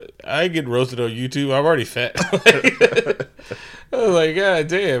I ain't getting roasted on YouTube. I'm already fat. I was like, God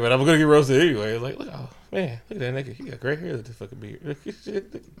damn, but I'm gonna get roasted anyway. Like, look, oh man, look at that nigga. He got gray hair with this fucking beard.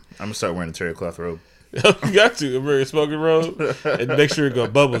 I'm gonna start wearing a terry cloth robe. You got to wear a smoking robe and make sure it go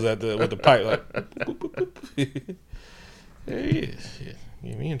bubbles with the pipe. Like, boop, boop, boop. There he is. Shit,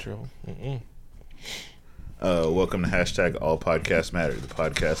 get me in trouble. Welcome to hashtag All Podcasts Matter, the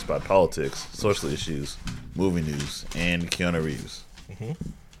podcast about politics, social issues, movie news, and Keanu Reeves.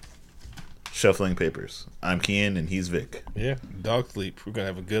 Shuffling papers. I'm Kean and he's Vic. Yeah, dog sleep. We're gonna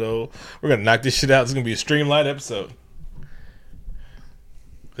have a good old. We're gonna knock this shit out. It's gonna be a streamlined episode.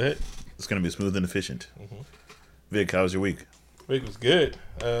 Good. It's gonna be smooth and efficient. Vic, how was your week? Week was good.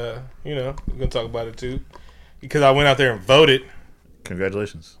 We're gonna talk about it too because I went out there and voted.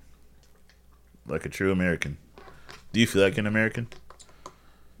 Congratulations. Like a true American. Do you feel like an American?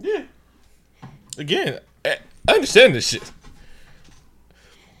 Yeah. Again, I understand this shit.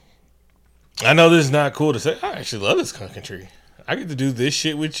 I know this is not cool to say. I actually love this country. I get to do this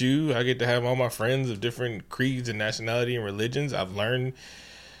shit with you. I get to have all my friends of different creeds and nationality and religions. I've learned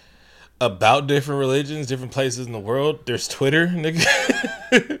about different religions, different places in the world. There's Twitter,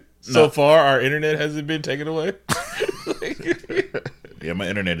 nigga. So far, our internet hasn't been taken away. Yeah, my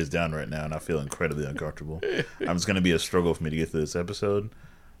internet is down right now, and I feel incredibly uncomfortable. It's going to be a struggle for me to get through this episode.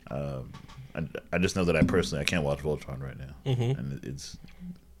 I just know that I can't watch Voltron right now, and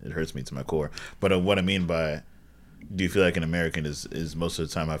it hurts me to my core. But what I mean by do you feel like an American is most of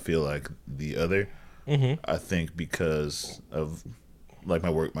the time I feel like the other. I think because of like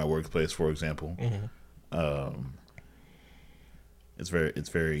my workplace, for example. It's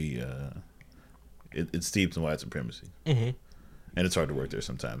steeped in white supremacy. And it's hard to work there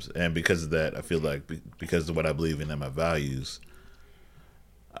sometimes. And because of that, I feel like because of what I believe in and my values,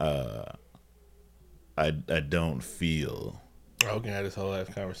 I don't feel Okay, this whole ass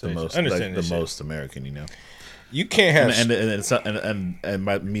conversation. the most American, you know. You can't have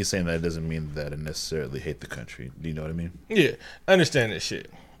me saying that doesn't mean that I necessarily hate the country. Do you know what I mean? Yeah, I understand this shit.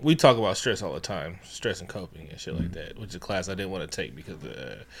 We talk about stress all the time, stress and coping and shit like that, which is a class I didn't want to take because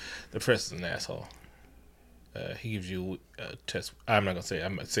the press is an asshole. He gives you a test. I'm not gonna say. I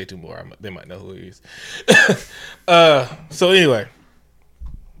might say two more. They might know who he is. So anyway,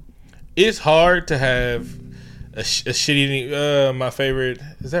 it's hard to have a shitty. My favorite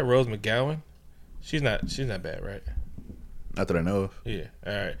is that Rose McGowan. She's not bad, right? Not that I know of. Yeah.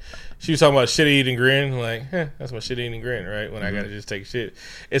 All right. She was talking about shit eating grin. Like, that's my shit eating grin, right? When I gotta just take shit.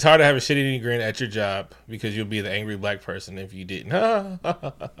 It's hard to have a shit eating grin at your job because you'll be the angry black person if you didn't.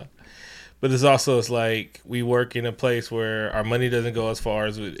 But it's like we work in a place where our money doesn't go as far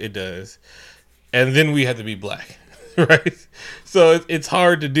as it does, and then we have to be black, right? So it's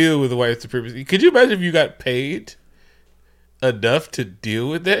hard to deal with the white supremacy. Could you imagine if you got paid enough to deal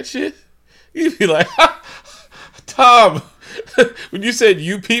with that shit? You'd be like, Tom, when you said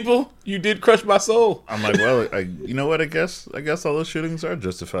 "you people," you did crush my soul. I'm like, well, you know what? I guess all those shootings are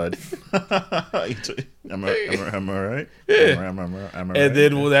justified. Am I right? Yeah. Am I right? And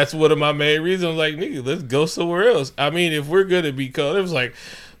then that's one of my main reasons. Like, nigga, let's go somewhere else. I mean, if we're gonna be called, it was like,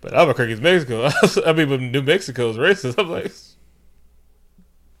 but Albuquerque's Mexico. I mean, but New Mexico's racist. I'm like,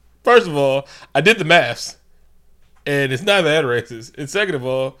 first of all, I did the maths, and it's not that racist. And second of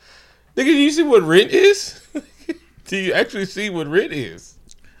all, nigga, do you see what rent is? Do you actually see what rent is?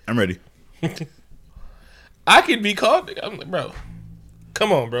 I'm ready. I can be called. I'm like, bro,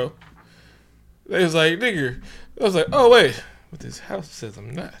 come on, bro. They was like, nigga. I was like, oh wait, but this house says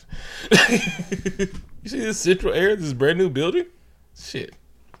I'm not. You see this central air, this brand new building? Shit.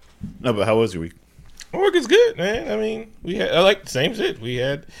 No, but how was your week? My work is good, man. I mean, I like the same shit. We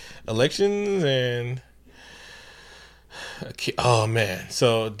had elections and. Oh man!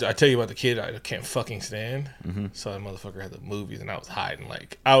 So I tell you about the kid I can't fucking stand. So that motherfucker had the movies, and I was hiding.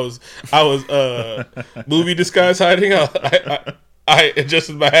 Like I was movie disguise hiding. I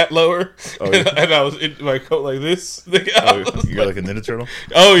adjusted my hat lower, and I was in my coat like this. You're like a Ninja Turtle.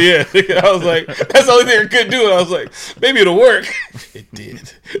 Oh yeah! I was like, that's the only thing I couldn't do. And I was like, maybe it'll work. It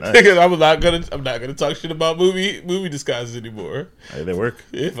did. Nice. I'm not gonna talk shit about movie disguises anymore. Hey, they work.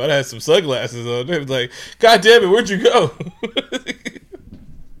 If I had some sunglasses on, they'd be like, God damn it, where'd you go?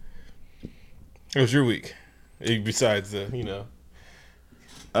 How was your week? Besides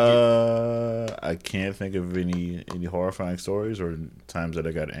I can't think of any horrifying stories or times that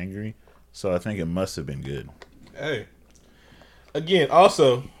I got angry, so I think it must have been good. Hey, again,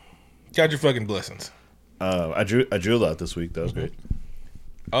 also, count your fucking blessings. I drew a lot this week. That was great.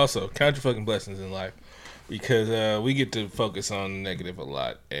 Also, count your fucking blessings in life because we get to focus on the negative a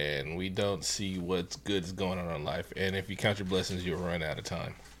lot, and we don't see what's good is going on in life. And if you count your blessings, you'll run out of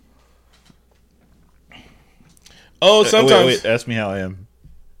time. Oh, sometimes. Wait, ask me how I am.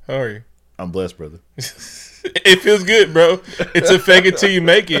 How are you? I'm blessed, brother. It feels good, bro. It's a fake it till you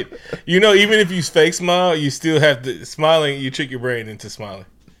make it. You know, even if you fake smile, you still have to smiling. You trick your brain into smiling.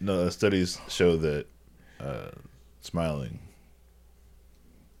 No, studies show that smiling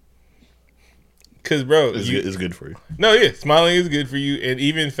Cause, bro, is good for you. No, yeah, smiling is good for you, and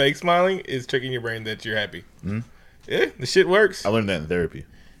even fake smiling is tricking your brain that you're happy. Mm-hmm. Yeah, the shit works. I learned that in therapy.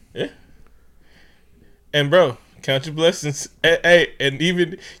 Yeah. And bro, count your blessings. Hey, and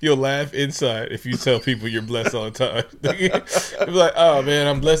even you'll laugh inside if you tell people you're blessed all the time. You'll be like, "Oh man,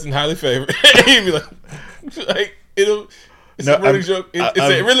 I'm blessed and highly favored." You'll be like it's a running joke.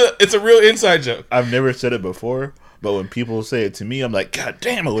 It's a real inside joke. I've never said it before, but when people say it to me, I'm like, God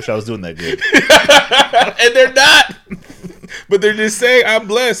damn, I wish I was doing that good. And they're not. But they're just saying, I'm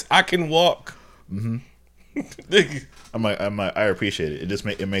blessed. I can walk. Mm-hmm. I appreciate it.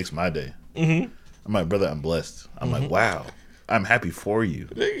 It makes my day. Mm-hmm. I'm like, brother, I'm blessed. I'm like, wow, I'm happy for you.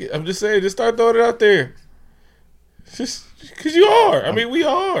 I'm just saying, just start throwing it out there. Just because you are. I mean, we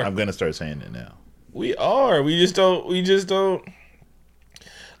are. I'm gonna start saying it now. We are. We just don't.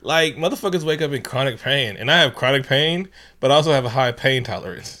 Like, motherfuckers wake up in chronic pain, and I have chronic pain, but I also have a high pain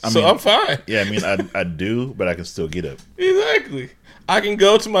tolerance. So I'm fine. Yeah, I mean, I do, but I can still get up. Exactly. I can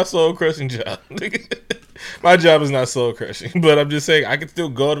go to my soul crushing job. My job is not soul crushing, but I'm just saying I can still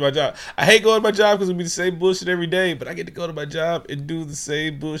go to my job. I hate going to my job because it'll be the same bullshit every day, but I get to go to my job and do the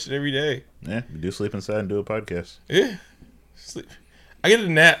same bullshit every day. Yeah, you do sleep inside and do a podcast. Yeah. Sleep. I get a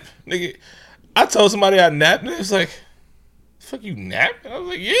nap. Nigga, I told somebody I napped, and it was like, fuck you nap? And I was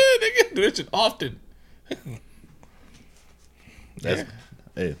like, yeah, nigga, do that shit often. Yeah.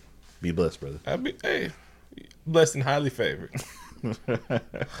 Hey, be blessed, brother. Hey, blessed and highly favored.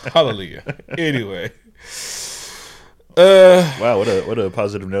 Hallelujah. Anyway. Wow, what a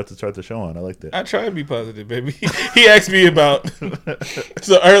positive note to start the show on. I like that. I try to be positive, baby. He asked me about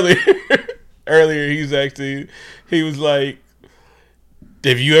so earlier he was like,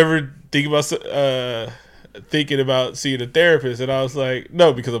 have you ever thinking about seeing a therapist? And I was like,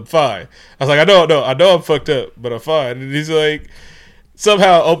 no, because I'm fine. I was like, I know I'm fucked up, but I'm fine. And he's like,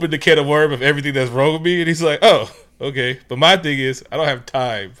 somehow opened the can of worms of everything that's wrong with me. And he's like, oh, okay. But my thing is, I don't have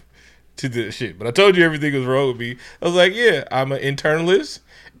time to do this shit. But I told you everything was wrong with me. I was like, yeah, I'm an internalist.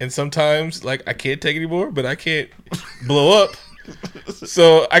 And sometimes, like, I can't take it anymore, but I can't blow up.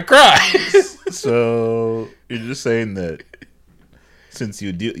 So I cry. So you're just saying that since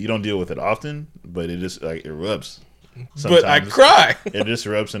you don't deal with it often, but it just like erupts. But I cry. It just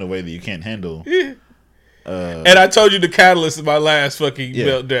erupts in a way that you can't handle. Yeah. And I told you the catalyst of my last fucking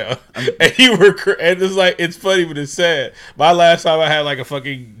meltdown. And you were, and it's like, it's funny, but it's sad. My last time I had like a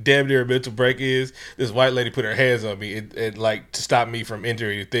fucking damn near mental break is this white lady put her hands on me and like to stop me from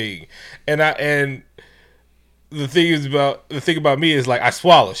entering the thing. And the thing about me is like I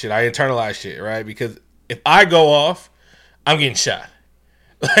swallow shit, I internalize shit, right? Because if I go off, I'm getting shot.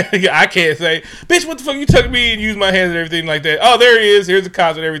 I can't say, bitch, what the fuck you took me and use my hands and everything like that. Oh, there he is. Here's the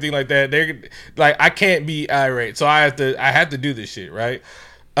cops and everything like that. They're like, I can't be irate, so I have to do this shit, right?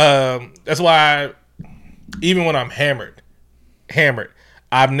 That's why even when I'm hammered,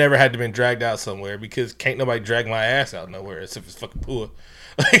 I've never had to been dragged out somewhere because can't nobody drag my ass out nowhere except it's fucking poor,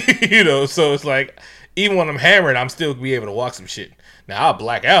 you know. So it's like even when I'm hammered, I'm still be able to walk some shit. Now I'll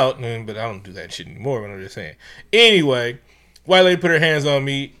black out, but I don't do that shit anymore. But I'm just saying. Anyway. White lady put her hands on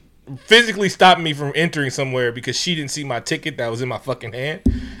me, physically stopped me from entering somewhere because she didn't see my ticket that was in my fucking hand.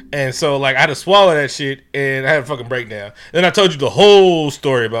 And so, like, I had to swallow that shit, and I had a fucking breakdown. Then I told you the whole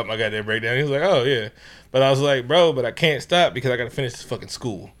story about my goddamn breakdown. He was like, oh, yeah. But I was like, bro, but I can't stop because I got to finish this fucking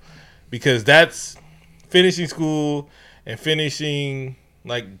school. Because that's finishing school and finishing,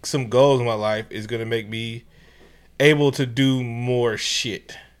 like, some goals in my life is going to make me able to do more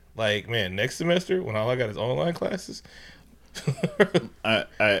shit. Like, man, next semester, when all I got is online classes...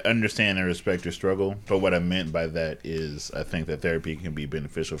 I understand and respect your struggle, but what I meant by that is I think that therapy can be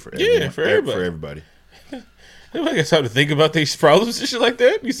beneficial for everyone, for everybody. Everybody got time to think about these problems and shit like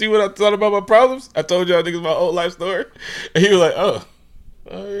that. You see what I thought about my problems? I told y'all niggas my old life story, and you were like, "Oh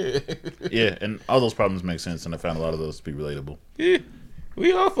yeah." Yeah, and all those problems make sense, and I found a lot of those to be relatable. Yeah,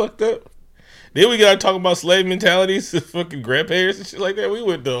 we all fucked up. Then we got to talk about slave mentalities, fucking grandparents and shit like that. We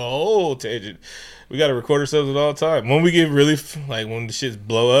went the whole tangent. We got to record ourselves at all time. When we get really, like, when the shits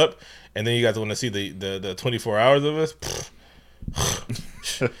blow up, and then you guys want to see the 24 hours of us,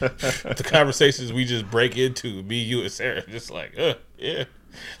 the conversations we just break into, me, you, and Sarah, just like, yeah. Did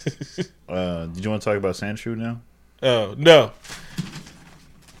you want to talk about Sandshrew now? Oh, no.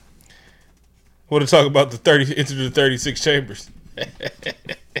 I want to talk about Into the 36 Chambers.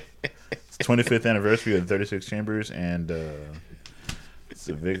 25th anniversary of the 36 Chambers, and it's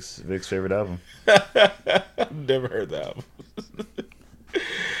Vic's favorite album. I've never heard the album.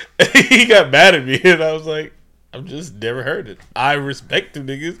 He got mad at me, and I was like, I've just never heard it. I respect them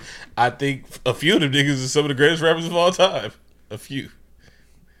niggas. I think a few of them niggas are some of the greatest rappers of all time. A few.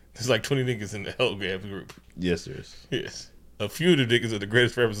 There's like 20 niggas in the Hellgrams group. Yes, there is. Yes. A few of them niggas are the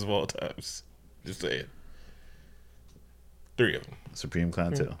greatest rappers of all times. Just saying. 3 of them. Supreme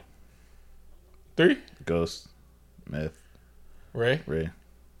Clientele. 3? Ghost. Meth. Ray? Ray.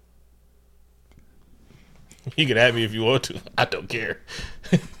 You can have me if you want to. I don't care.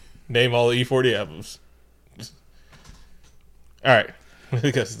 Name all the E40 albums. All right.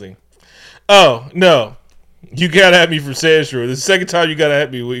 That's the thing. Oh, no. You gotta at me for Sandshrew. The second time you gotta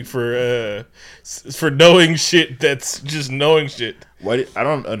at me, Week, for knowing shit that's just knowing shit. Why? I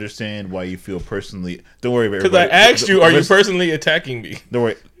don't understand why you feel personally. Don't worry about it. Because I asked you, are you personally attacking me? Don't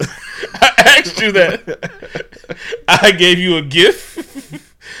worry. I asked you that. I gave you a gift.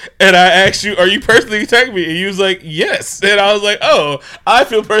 And I asked you, are you personally attacking me? And you was like, yes. And I was like, oh, I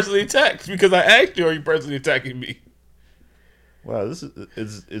feel personally attacked because I asked you, are you personally attacking me? Wow, this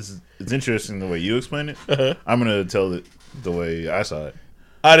is it's interesting the way you explain it. Uh-huh. I'm gonna tell it the way I saw it.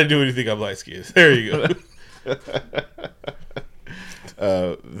 I didn't do anything. I'm light skinned. There you go.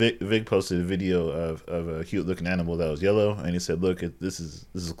 Vic posted a video of a cute looking animal that was yellow, and he said, "Look, this is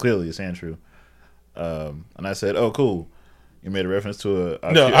clearly a Sandshrew." And I said, "Oh, cool." You made a reference to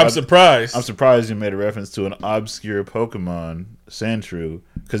a. No, I'm surprised. I'm surprised you made a reference to an obscure Pokemon, Sandshrew,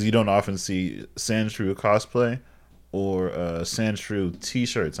 because you don't often see Sandshrew cosplay or Sandshrew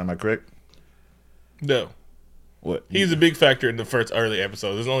T-shirts. Am I correct? No. What? He's a big factor in the first early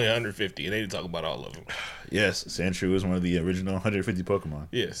episodes. There's only 150, and they didn't talk about all of them. Yes, Sandshrew is one of the original 150 Pokemon.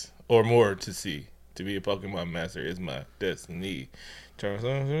 Yes, or more to see. To be a Pokemon master is my destiny. I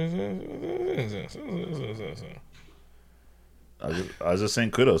was just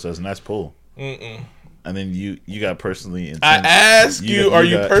saying kudos. That's a nice pull. Mm-mm. And then you got personally intense. I asked you, are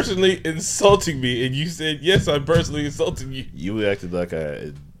you personally insulting me? And you said, yes, I'm personally insulting you. You acted like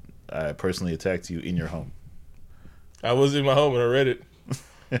I personally attacked you in your home. I was in my home and I read it.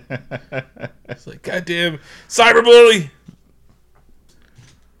 It's like, goddamn, cyberbully.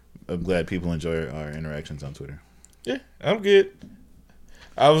 I'm glad people enjoy our interactions on Twitter. Yeah, I'm good.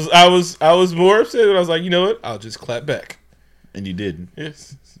 I was more upset, but I was like, you know what? I'll just clap back. And you did.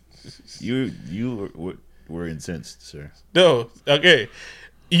 Yes. You were incensed, sir. No, okay.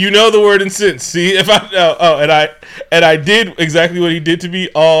 You know the word incensed. See, if I and I did exactly what he did to me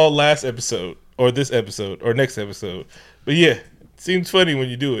all last episode, or this episode, or next episode. But yeah, it seems funny when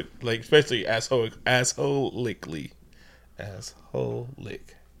you do it, like especially assholically.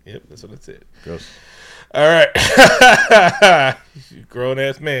 Yep, that's what it said. Gross. All right, grown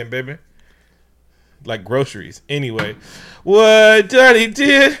ass man, baby. Like groceries. Anyway, what Donnie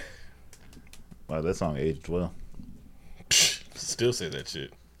did. Wow, that song aged well. Still say that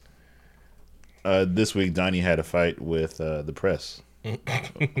shit. This week, Donnie had a fight with the press.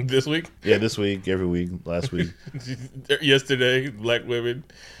 This week? Yeah, this week, every week, last week. Yesterday, black women.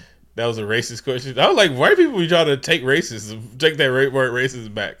 That was a racist question. I was like, white people be trying to take word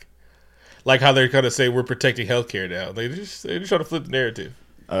racist back. Like how they're kind of say we're protecting healthcare now. They're just trying to flip the narrative.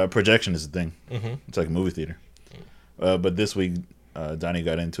 Projection is the thing. Mm-hmm. It's like a movie theater. But this week, Donnie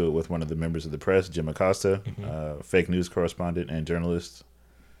got into it with one of the members of the press, Jim Acosta, fake news correspondent and journalist.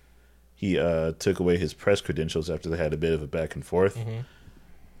 He took away his press credentials after they had a bit of a back and forth.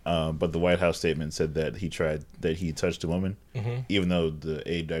 But the White House statement said that he touched a woman, even though the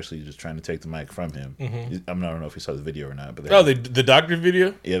aide actually just trying to take the mic from him. I don't know if you saw the video or not. But the doctor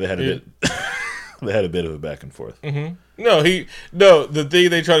video? Yeah, they had a bit. They had a bit of a back and forth. No, the thing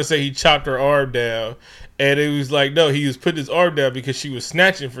they try to say, he chopped her arm down, and it was like, no, he was putting his arm down because she was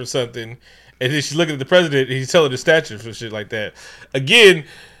snatching for something, and then she's looking at the president, and he's telling her to snatch her for shit like that. Again,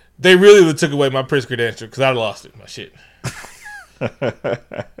 they really would have took away my press credential because I'd lost it, my shit.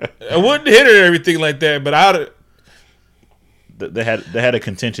 I wouldn't hit her and everything like that, but I'd. They had a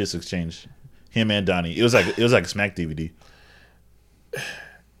contentious exchange, him and Donnie. It was like a Smack DVD.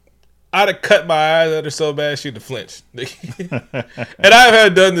 I'd have cut my eyes at her so bad she'd have flinched. And I've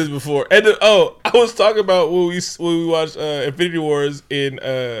had done this before. And I was talking about when we watched Infinity Wars in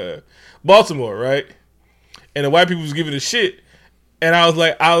Baltimore, right? And the white people was giving a shit. And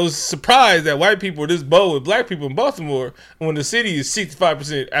I was surprised that white people were this bold with black people in Baltimore when the city is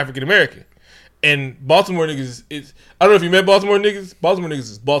 65% African American. And Baltimore niggas I don't know if you met Baltimore niggas. Baltimore niggas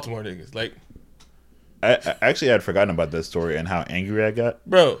is Baltimore niggas. Like, I actually had forgotten about that story and how angry I got.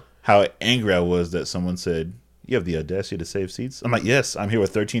 Bro. How angry I was that someone said You have the audacity to save seats? I'm like, yes, I'm here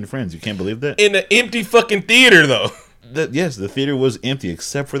with 13 friends. You can't believe that? In an empty fucking theater, though. Yes, the theater was empty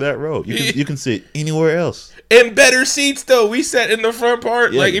except for that row. You can sit anywhere else. And better seats, though. We sat in the front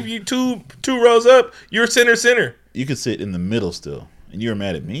part. Yeah. Like, if you two rows up, you're center. You could sit in the middle still. And you were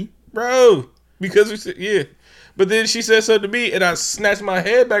mad at me? Bro. Because we said, yeah. But then she said something to me, and I snatched my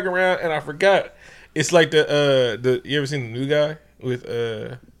head back around, and I forgot. It's like the you ever seen The New Guy with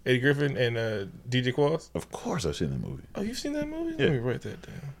Eddie Griffin and DJ Qualls? Of course I've seen that movie. Oh, you've seen that movie? Yeah. Let me write that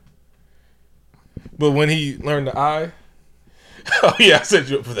down. But when he learned the eye, oh yeah, I set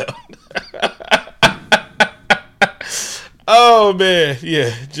you up for that one. Oh man,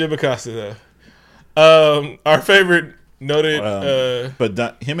 yeah, Jim Acosta though. Our favorite noted,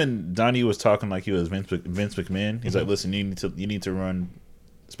 but him and Donnie was talking like he was Vince McMahon. He's like, listen, you need to run,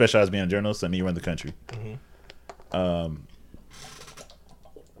 specialize being a journalist, and you run the country.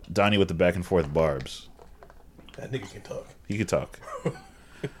 Donnie with the back and forth barbs. That nigga can talk. He could talk.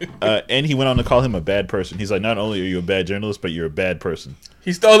 And he went on to call him a bad person. He's like, not only are you a bad journalist, but you're a bad person.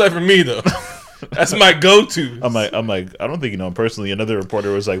 He stole that from me though. That's my go-to. I'm like, I don't think you know him personally. Another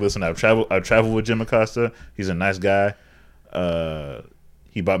reporter was like, listen, I've traveled with Jim Acosta. He's a nice guy.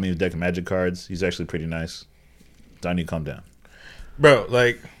 He bought me a deck of Magic cards. He's actually pretty nice. Donnie, calm down. Bro,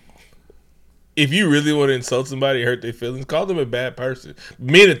 like, if you really want to insult somebody, hurt their feelings, call them a bad person.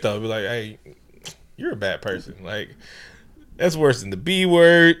 Mean it though. Be like, hey, you're a bad person. Like, that's worse than the B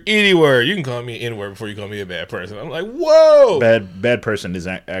word, any word. You can call me an N word before you call me a bad person. I'm like, whoa. Bad person is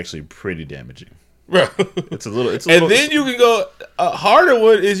actually pretty damaging. Bro. It's a little. And then you can go, a harder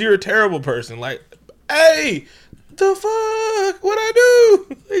one is you're a terrible person. Like, hey, the fuck? What'd I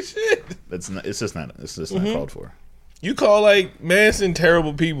do? Like, shit. It's just not called for. You call, like, Manson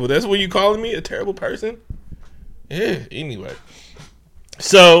terrible people. That's what you calling me? A terrible person? Yeah, anyway.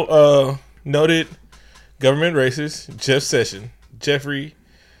 So, noted government racist, Jeff Sessions. Jeffrey,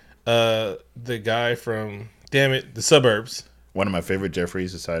 the guy from, damn it, the suburbs. One of my favorite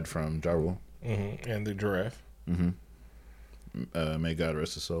Jeffreys, aside from Ja Rule. And the giraffe. May God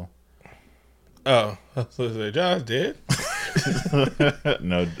rest his soul. Oh, so John's dead?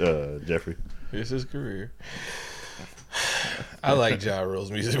 No, Jeffrey. It's his career. I like Ja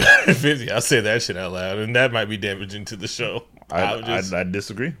Rule's music better than 50. I'll say that shit out loud, and that might be damaging to the show. I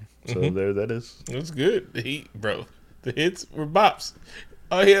disagree. So there that is. It's good. Bro, the hits were bops.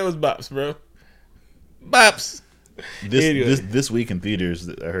 All he had was bops, bro. Bops. This week in theaters,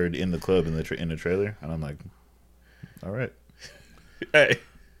 I heard In the Club in the trailer, and I'm like, all right. Hey.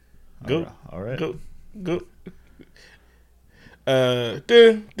 Go. All right. Go. Dun,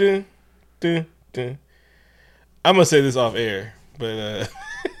 dun, dun, dun. I'm gonna say this off air, but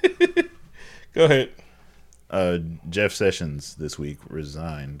go ahead. Jeff Sessions this week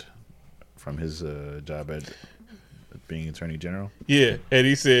resigned from his job at being Attorney General. Yeah, and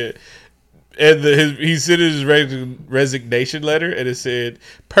he said, and he sent his resignation letter, and it said,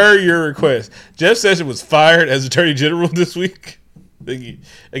 "Per your request." Jeff Sessions was fired as Attorney General this week. Again,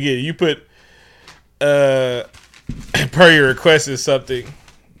 you put per your request is something.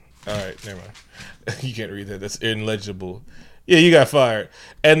 All right, never mind. You can't read that. That's illegible. Yeah, you got fired.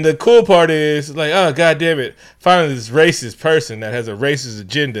 And the cool part is, like, oh, God damn it. Finally, this racist person that has a racist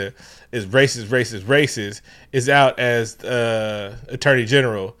agenda is racist, is out as Attorney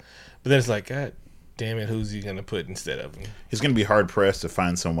General. But then it's like, God damn it, who's he going to put instead of him? He's going to be hard-pressed to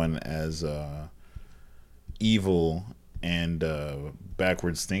find someone as evil and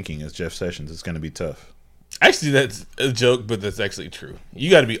backwards thinking as Jeff Sessions. It's going to be tough. Actually, that's a joke, but that's actually true.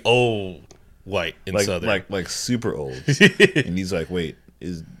 You got to be old white and southern, like super old. And he's like, wait,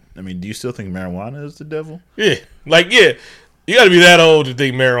 do you still think marijuana is the devil? Yeah, you got to be that old to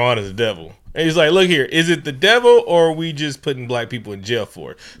think marijuana is the devil. And he's like, look here, is it the devil or are we just putting black people in jail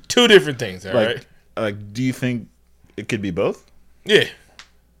for it? Two different things, all right? Like, do you think it could be both? Yeah.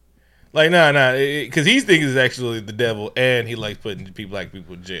 Like, nah, because he thinks it's actually the devil and he likes putting black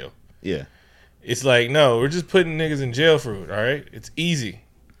people in jail. Yeah. It's like, no, we're just putting niggas in jail for it, all right? It's easy.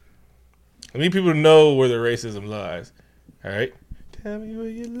 I need people to know where the racism lies. All right? Tell me where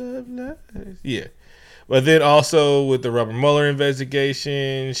your love lies. Yeah. But then also with the Robert Mueller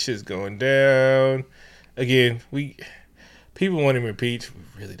investigation, shit's going down. Again, people want him impeached.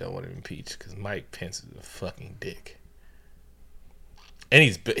 We really don't want him impeached because Mike Pence is a fucking dick. And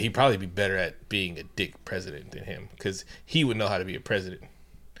he'd probably be better at being a dick president than him because he would know how to be a president.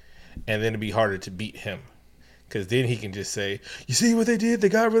 And then it'd be harder to beat him. Because then he can just say, you see what they did? They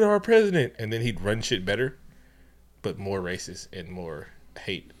got rid of our president. And then he'd run shit better, but more racist and more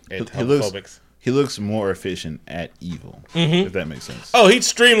hate and homophobics. He looks more efficient at evil, if that makes sense. Oh, he'd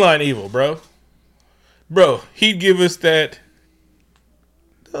streamline evil, bro. Bro, he'd give us that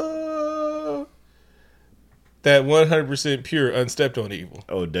 100% pure, unstepped on evil.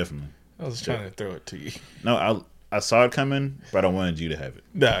 Oh, definitely. I was trying to throw it to you. No, I saw it coming, but I wanted you to have it.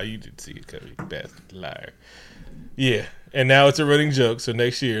 Nah, you didn't see it coming, you bastard liar. Yeah, and now it's a running joke, so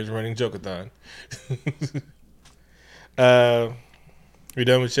next year is a running joke-a-thon. We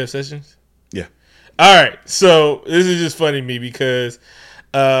done with Chef Sessions? Yeah. All right, so this is just funny to me because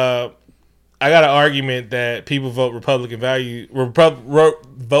I got an argument that people vote Republican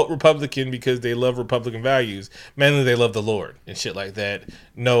vote Republican because they love Republican values. Mainly, they love the Lord and shit like that.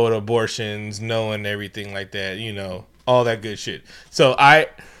 Knowing abortions, knowing everything like that. You know, all that good shit. So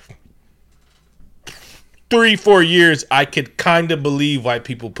 3-4 years, I could kind of believe white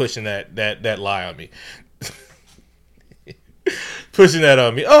people pushing that lie on me. Pushing that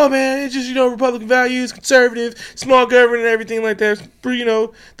on me. Oh man, it's just, you know, Republican values, conservative, small government, and everything like that. You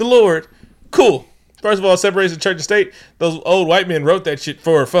know, the Lord. Cool. First of all, separation of church and state. Those old white men wrote that shit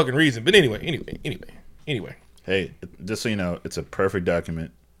for a fucking reason. But anyway. Hey, just so you know, it's a perfect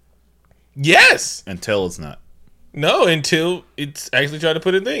document. Yes. Until it's not. No, until it's actually trying to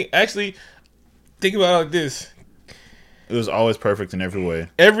put a thing. Actually, think about it like this. It was always perfect in every way.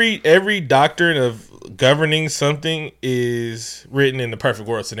 Every doctrine of governing something is written in the perfect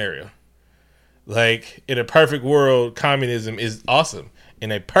world scenario. Like, in a perfect world, communism is awesome.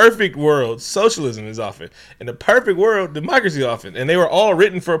 In a perfect world, socialism is often. In a perfect world, democracy is often. And they were all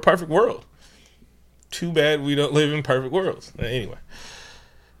written for a perfect world. Too bad we don't live in perfect worlds. Anyway.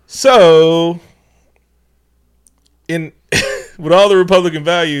 So, with all the Republican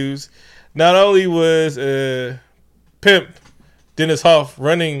values, not only was pimp Dennis Hoff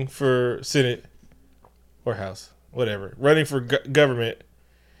running for Senate or House, whatever, running for government,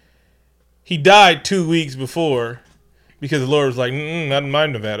 he died 2 weeks before because the Lord was like, not in my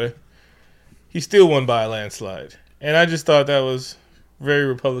Nevada. He still won by a landslide. And I just thought that was very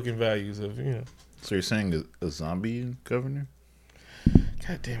Republican values of, you know. So you're saying a zombie governor?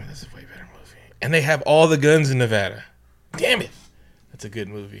 God damn it, that's a way better movie. And they have all the guns in Nevada. Damn it. That's a good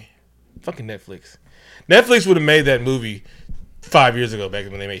movie. Fucking Netflix. Netflix would have made that movie 5 years ago, back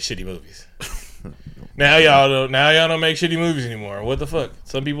when they made shitty movies. Now y'all don't make shitty movies anymore. What the fuck?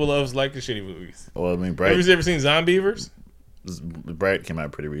 Some people like the shitty movies. Well, I mean, Bright. Have you ever seen Zombievers? Bright came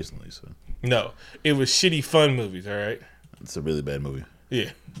out pretty recently, so. No, it was shitty fun movies. All right. It's a really bad movie.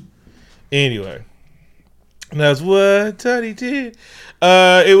 Yeah. Anyway, that's what Tony did.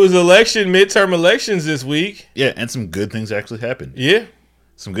 It was midterm elections this week. Yeah, and some good things actually happened. Yeah.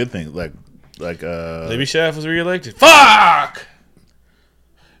 Some good things like Libby Schaaf was reelected. Fuck.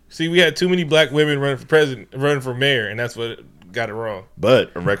 See, we had too many black women running for mayor, and that's what got it wrong.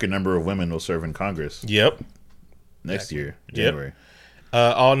 But a record number of women will serve in Congress. Yep. Next year, January.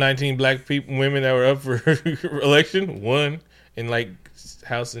 All 19 black women that were up for election won in like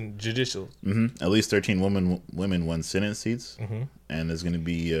House and Judicial. Mm-hmm. At least 13 women won Senate seats, mm-hmm. and there's going to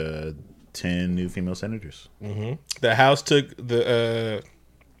be 10 new female senators. Mm-hmm. The House took the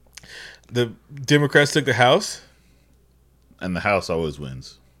Democrats took the House, and the House always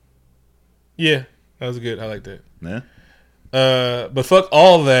wins. Yeah, that was good. I like that. Yeah. But fuck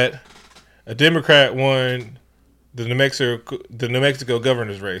all that. A Democrat won the New Mexico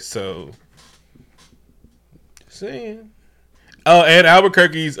governor's race. So, just saying. Oh, and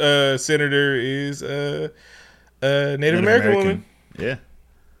Albuquerque's senator is a Native American woman. Yeah.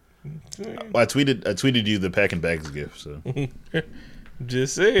 Well, I tweeted you the Pack and Bags gift. So,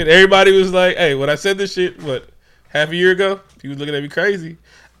 just saying. Everybody was like, "Hey, when I said this shit, half a year ago, he was looking at me crazy."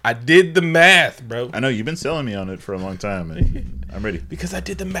 I did the math, bro. I know you've been selling me on it for a long time, and I'm ready because I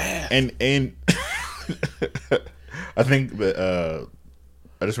did the math. And I think that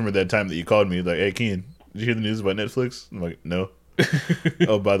I just remember that time that you called me like, "Hey, Ken, did you hear the news about Netflix?" I'm like, "No."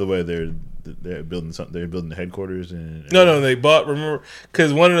 Oh, by the way, they're building something. They're building the headquarters and no, they bought. Remember,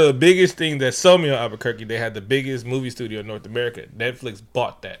 because one of the biggest things that sold me on Albuquerque, they had the biggest movie studio in North America. Netflix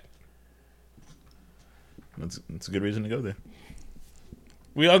bought that. That's a good reason to go there.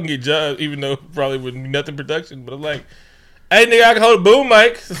 We all can get jobs, even though probably with nothing production. But I'm like, hey, nigga, I can hold a boom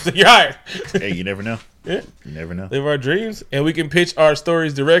mic. You're hired. Hey, you never know. Yeah. You never know. Live our dreams, and we can pitch our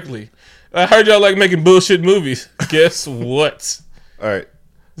stories directly. I heard y'all like making bullshit movies. Guess what? All right.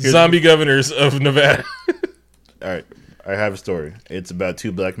 Zombie governors of Nevada. All right. I have a story. It's about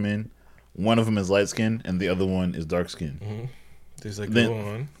two black men. One of them is light skinned, and the other one is dark skinned. Mm-hmm. There's like, go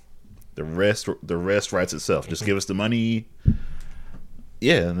on. The rest writes itself. Just give us the money.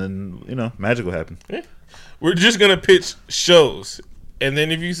 Yeah, and then, magic will happen. Yeah. We're just going to pitch shows. And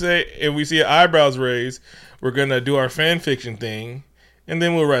then if we see eyebrows raised, we're going to do our fan fiction thing. And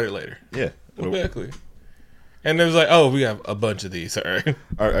then we'll write it later. Yeah. Exactly. And it was like, oh, we have a bunch of these. All right.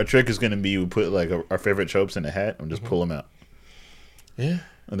 Our trick is going to be we put like our favorite tropes in a hat and just pull them out. Yeah.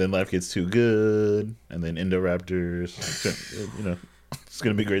 And then life gets too good. And then Indoraptors. It's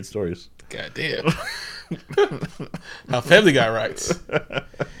going to be great stories. God damn. How Family Guy writes.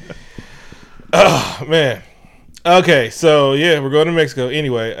 Oh, man. Okay, so yeah, we're going to Mexico.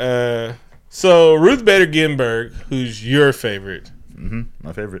 Anyway, so Ruth Bader Ginsburg, who's your favorite?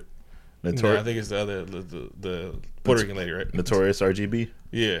 My favorite. No, I think it's the other, the Puerto Rican lady, right? Notorious RGB.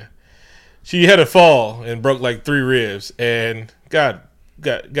 Yeah. She had a fall and broke like 3 ribs, and God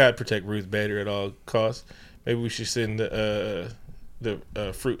protect Ruth Bader at all costs. Maybe we should send the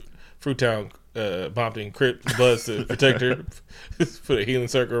Fruitown Bompton Crip Buzz to protect her. Put a healing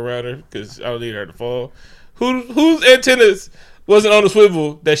circle around her because I don't need her to fall. Whose antennas wasn't on the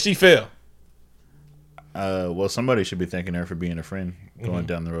swivel that she fell? Well, somebody should be thanking her for being a friend, going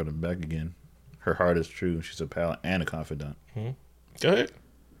down the road and back again. Her heart is true. She's a pal and a confidant. Go ahead.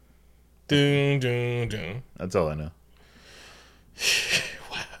 Doom, doom, doom. That's all I know.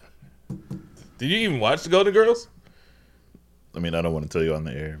 Wow. Did you even watch the Golden Girls? I mean, I don't want to tell you on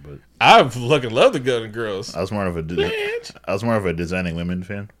the air, but I fucking love the Golden Girls. I was more of a Designing Women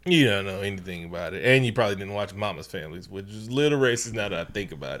fan. You don't know anything about it, and you probably didn't watch Mama's Families, which is a little racist now that I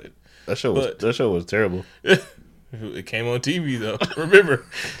think about it. That show was terrible. It came on TV though.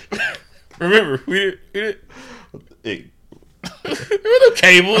 Remember, we didn't. Hey. There was no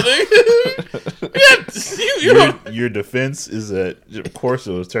cable, nigga. Your defense is that, of course,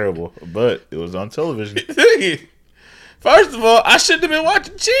 it was terrible, but it was on television. First of all, I shouldn't have been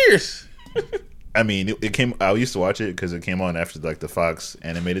watching Cheers. I mean, it came. I used to watch it because it came on after like the Fox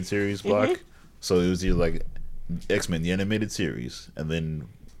animated series block. So it was either like X-Men the animated series, and then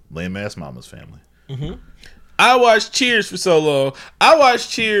Lame Ass Mama's Family. I watched Cheers for so long.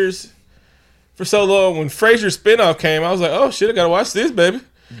 When Frasier's spinoff came, I was like, oh shit, I gotta watch this, baby.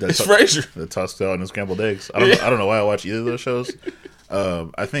 It's Frasier. The tossed out and scrambled eggs. I don't know why I watch either of those shows.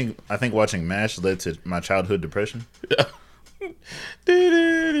 I think watching MASH led to my childhood depression.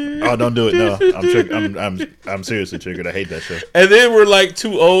 Oh, don't do it! No, I'm seriously triggered. I hate that show. And then we're like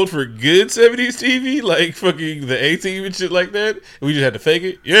too old for good 70s TV, like fucking the A-Team and shit like that. And we just had to fake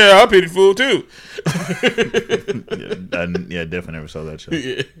it. Yeah, I pity fool too. I definitely never saw that show.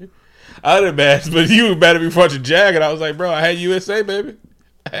 Yeah. I didn't mad, but you were mad at me for watching Jag, and I was like, bro, I had USA, baby.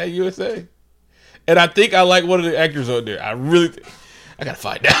 I had USA. And I think I like one of the actors on there. I really think. I gotta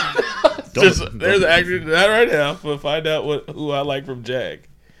find out. There's an actor not right now, but find out who I like from Jag.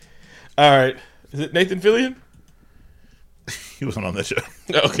 All right. Is it Nathan Fillion? He wasn't on that show.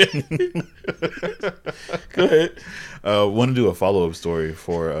 Okay. Go ahead. Want to do a follow-up story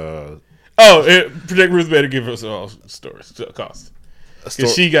for... Protect Ruth Bader, give us all stories cost.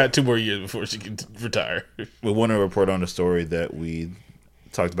 Because she got 2 more years before she can retire. We want to report on a story that we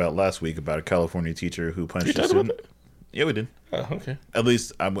talked about last week about a California teacher who punched a student. Yeah, we did. Oh, okay. At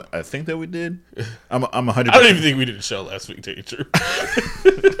least I think that we did. I'm 100%. I don't even think we did a show last week, to tell you the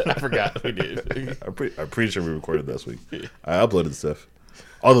truth. I forgot we did. I'm pretty sure we recorded last week. Yeah. I uploaded stuff.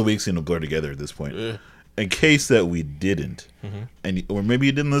 All the weeks seem to blur together at this point. Yeah. In case that we didn't, or maybe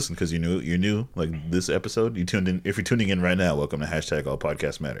you didn't listen because you're new, like this episode, you tuned in. If you're tuning in right now, welcome to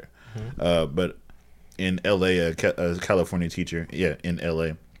 #AllPodcastMatter. But in LA, a California teacher, in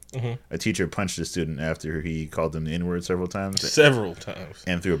LA, a teacher punched a student after he called him the N-word several times,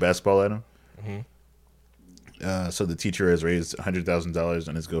 and threw a basketball at him. So the teacher has raised $100,000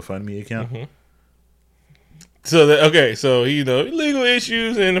 on his GoFundMe account. So legal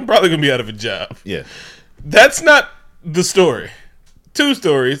issues, and I'm probably gonna be out of a job. Yeah. That's not the story. 2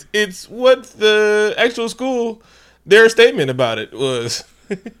 stories. It's what the actual school, their statement about it was.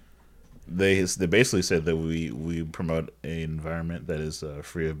 They basically said that we promote an environment that is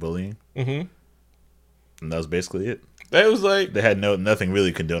free of bullying. And that was basically it. That was like they had nothing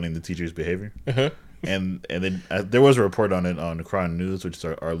really condoning the teacher's behavior. And then there was a report on it on Cron News, which is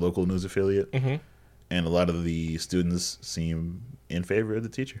our local news affiliate. And a lot of the students seem in favor of the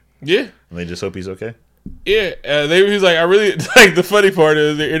teacher. Yeah. And they just hope he's okay. Yeah, he's like, I really like the funny part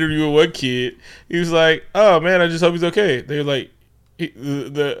is they're interviewing one kid. He was like, "Oh man, I just hope he's okay." They were like,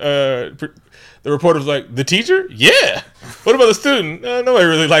 the reporter was like, "The teacher? Yeah. What about the student? Nobody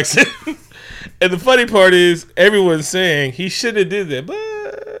really likes him." And the funny part is everyone's saying he shouldn't have did that,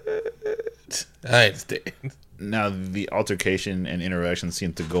 but I understand. Now the altercation and interaction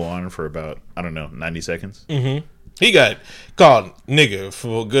seemed to go on for about 90 seconds. He got called nigga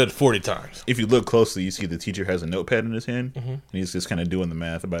for a good 40 times. If you look closely, you see the teacher has a notepad in his hand, and he's just kind of doing the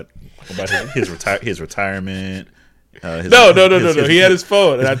math about his retirement No. He had his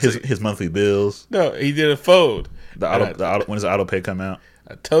phone. And his monthly bills. No, he did a fold. When does auto pay come out?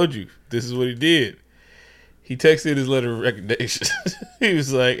 I told you, this is what he did. He texted his letter of recommendation. He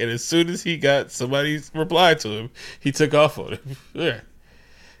was like, and as soon as he got somebody's reply to him, he took off on him. Yeah.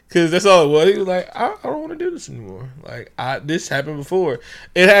 Because that's all it was. He was like, I don't want to do this anymore. Like, this happened before.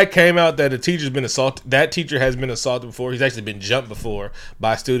 It had came out that a teacher's been assaulted. That teacher has been assaulted before. He's actually been jumped before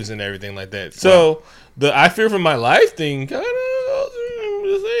by students and everything like that. So, the I fear for my life thing, kind of,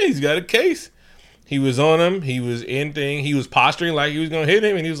 he's got a case. He was on him. He was in thing. He was posturing like he was going to hit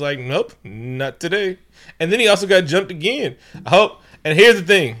him. And he was like, nope, not today. And then he also got jumped again. I hope. And here's the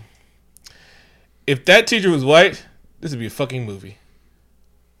thing. If that teacher was white, this would be a fucking movie.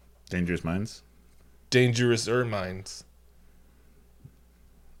 Dangerous Minds? Dangerouser Minds.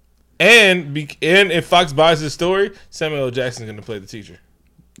 And if Fox buys this story, Samuel L. Jackson's going to play the teacher.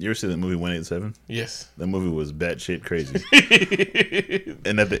 You ever see that movie 187? Yes. That movie was batshit crazy.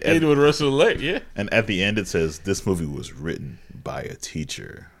 And at the end, with Russell Lake, yeah. And at the end, it says this movie was written by a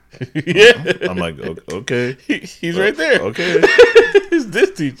teacher. Yeah. I'm like, okay. He's right there. Okay. It's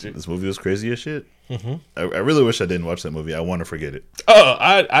this teacher. This movie was crazy as shit. Mm-hmm. I really wish I didn't watch that movie. I want to forget it. Oh,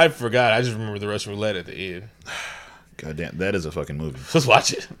 I forgot. I just remember the Russian roulette at the end. God damn, that is a fucking movie. Let's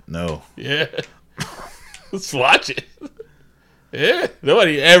watch it. No. Yeah. Let's watch it. Yeah.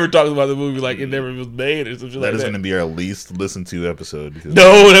 Nobody ever talks about the movie like it never was made or something like that. That is going to be our least listened to episode. Because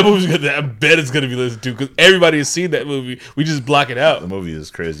no, that movie's gonna. I bet it's going to be listened to because everybody has seen that movie. We just block it out. The movie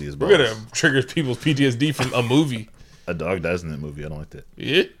is crazy as balls. We're going to trigger people's PTSD from a movie. A dog dies in that movie. I don't like that.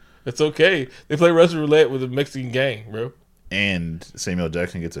 Yeah. That's okay. They play Russian roulette with a Mexican gang, bro. And Samuel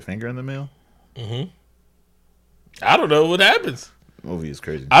Jackson gets a finger in the mail? Mm-hmm. I don't know what happens. The movie is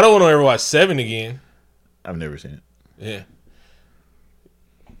crazy. I don't want to ever watch Seven again. I've never seen it. Yeah.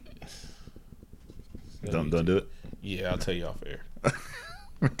 Don't do it? Yeah, I'll tell you off air.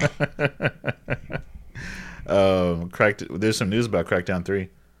 There's some news about Crackdown 3.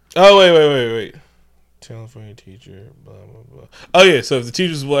 Oh, wait. California teacher, blah, blah, blah. Oh, yeah, so if the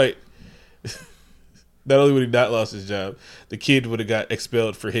teacher's white, not only would he not lost his job, the kid would have got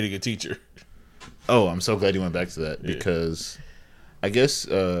expelled for hitting a teacher. Oh, I'm so glad you went back to that because I guess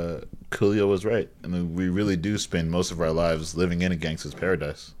Coolio was right. I mean, we really do spend most of our lives living in a gangster's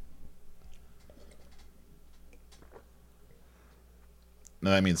paradise.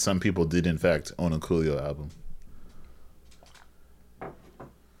 No, I mean, some people did, in fact, own a Coolio album.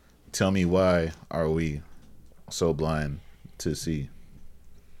 Tell me why are we so blind to see?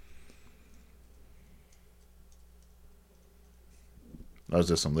 That was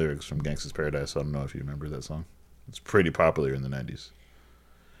just some lyrics from Gangsta's Paradise. So I don't know if you remember that song. It's pretty popular in the 90s.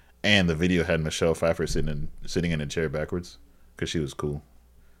 And the video had Michelle Pfeiffer sitting in a chair backwards because she was cool.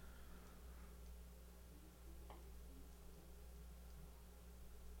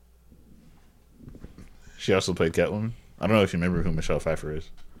 She also played Catwoman. I don't know if you remember who Michelle Pfeiffer is.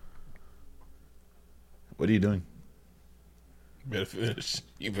 What are you doing? You better finish.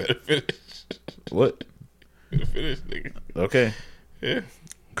 What? You better finish, nigga. Okay. Yeah.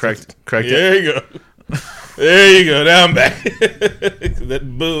 Cracked. There you go. There you go. Now I'm back.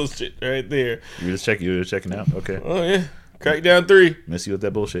 That bullshit right there. You were just checking out. Okay. Oh yeah. Crackdown 3. Miss you with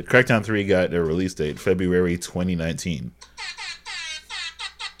that bullshit. Crackdown 3 got a release date, February 2019.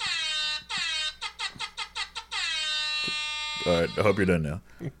 All right, I hope you're done now.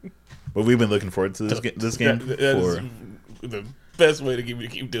 But we've been looking forward to this game that is the best way to get me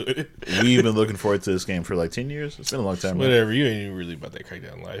to keep doing it. We've been looking forward to this game for like 10 years. It's been a long time. Whatever. Right? You ain't even really about that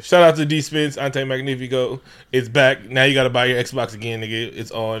Crackdown life. Shout out to D-Spence, Ante Magnifico. It's back. Now you got to buy your Xbox again, nigga.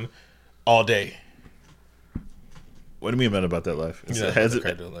 It's on all day. What do you mean about that life?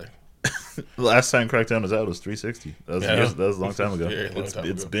 Crackdown life. The last time Crackdown was out was 360. That was a long time ago.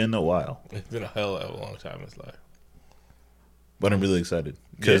 It's been a while. It's been a hell of a long time in his life. But I'm really excited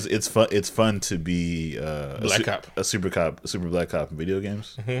because it's fun. It's fun to be a super black cop in video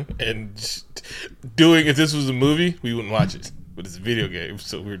games. Mm-hmm. And if this was a movie, we wouldn't watch it. But it's a video game,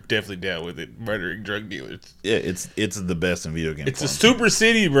 so we're definitely down with it. Murdering drug dealers. Yeah, it's the best in video games. It's a super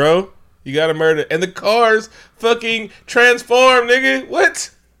city, bro. You gotta murder, and the cars fucking transform, nigga. What?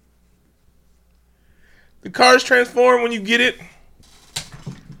 The cars transform when you get it.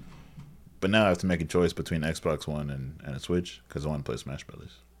 But now I have to make a choice between Xbox One and a Switch because I want to play Smash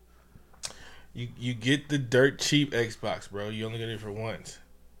Brothers. You get the dirt cheap Xbox, bro. You only get it for once.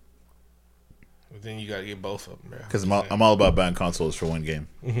 But then you gotta get both of them, bro. Because I'm all about buying consoles for one game.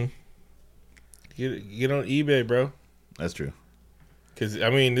 Mm-hmm. Get on eBay, bro. That's true. Because, I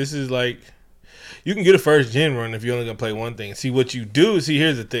mean, this is like... You can get a first gen run if you're only gonna play one thing. See, what you do... See,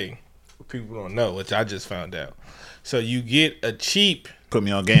 here's the thing. People don't know, which I just found out. So you get a cheap. Put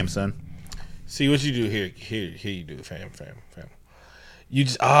me on game, son. See what you do here. Here you do, fam. You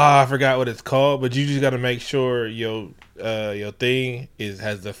just I forgot what it's called, but you just got to make sure your thing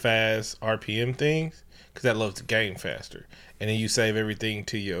has the fast RPM things, because that loads the game faster, and then you save everything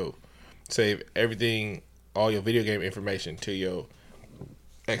all your video game information to your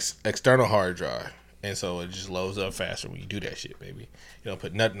external hard drive, and so it just loads up faster when you do that shit, baby. You don't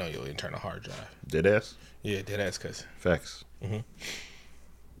put nothing on your internal hard drive. Deadass? Yeah, deadass, cuz. Facts. Mm-hmm.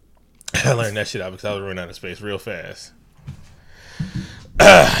 I learned that shit out because I was running out of space real fast.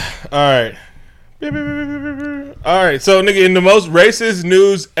 Alright. Alright, so nigga, in the most racist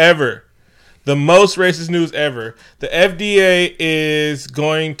news ever, the FDA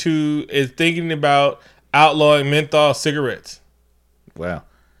is thinking about outlawing menthol cigarettes. Wow.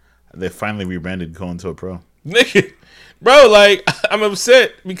 They finally rebranded Cointreau Pro. Nigga, bro, like, I'm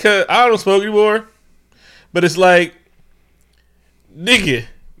upset because I don't smoke anymore. But it's like, nigga,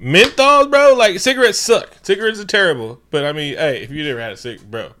 menthols, bro, like, cigarettes suck. Cigarettes are terrible. But I mean, hey, if you never had a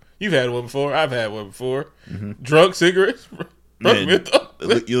cigarette, bro, you've had one before. I've had one before. Mm-hmm. Drunk cigarettes, bro. Menthol.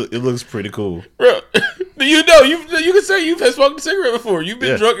 It looks pretty cool, bro. You know, you can say you've smoked a cigarette before. You've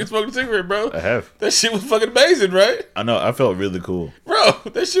been drunk and smoked a cigarette, bro. I have. That shit was fucking amazing, right? I know. I felt really cool, bro.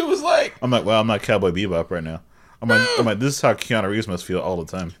 That shit was like. I'm like, wow, I'm not Cowboy Bebop right now. I'm like, this is how Keanu Reeves must feel all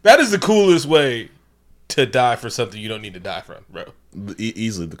the time. That is the coolest way to die for something you don't need to die from, bro.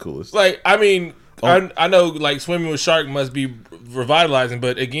 Easily the coolest. Like, I mean, I know, like, swimming with shark must be revitalizing,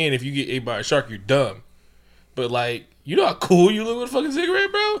 but again, if you get ate by a shark, you're dumb. But like, you know how cool you look with a fucking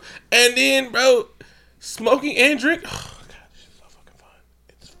cigarette, bro? And then, bro, smoking and drink. Oh, God, this is so fucking fun.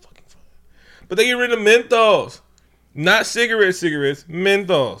 It's fucking fun. But they get rid of menthols. Not cigarettes,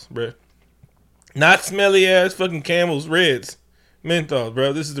 menthols, bro. Not smelly ass fucking Camels Reds. Menthols,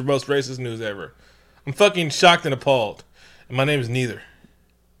 bro. This is the most racist news ever. I'm fucking shocked and appalled. And my name is Neither.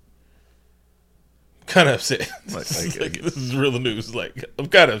 Kind of upset. This is real news. Like, I'm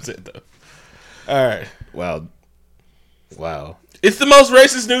kind of upset, though. All right. Wow. It's the most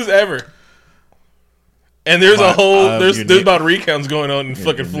racist news ever. And there's there's about recounts going on in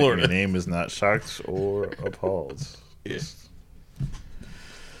fucking Florida. Your name is not shocked or appalled. Yes.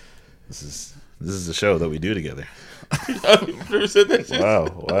 This is a show that we do together. I've never said that shit.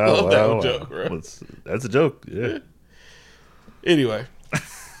 Wow. I love that joke, bro. That's a joke. Yeah. Anyway.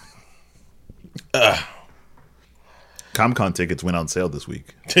 Comic-Con tickets went on sale this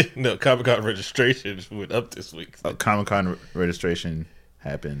week. No, Comic-Con registrations went up this week. Comic-Con registration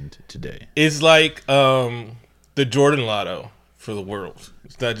happened today. It's like the Jordan Lotto for the world.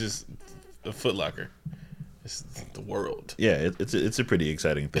 It's not just a Foot Locker. It's the world. Yeah, it's a pretty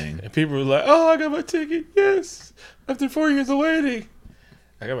exciting thing. And people were like, "Oh, I got my ticket! Yes, after 4 years of waiting,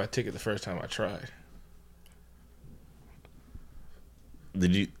 I got my ticket the first time I tried."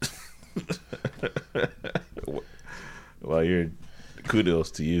 Did you? Well,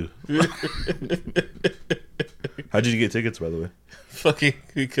 kudos to you. How'd you get tickets, by the way? Fucking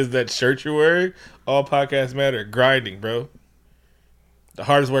because that shirt you're wearing. All podcasts matter. Grinding, bro. The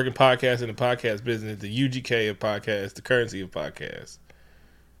hardest working podcast in the podcast business, the UGK of podcasts, the currency of podcasts.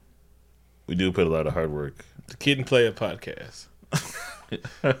 We do put a lot of hard work. The Kid and Play of podcasts.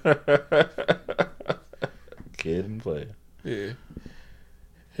 Kid and Play. Yeah.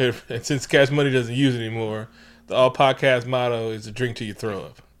 And since Cash Money doesn't use it anymore, the all podcast motto is to drink till you throw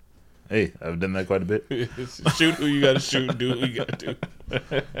up. Hey, I've done that quite a bit. Shoot who you got to shoot, do what you got to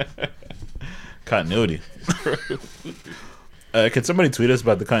do. Continuity. Can somebody tweet us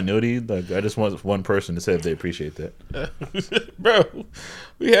about the continuity? Like, I just want one person to say if they appreciate that. Bro,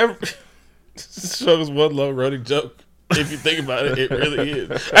 we have this show is one long running joke. If you think about it, it really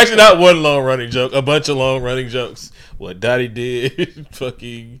is. Actually, not one long running joke, a bunch of long running jokes. What Dottie did,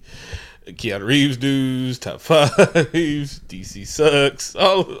 fucking Keanu Reeves news, top 5s, DC sucks,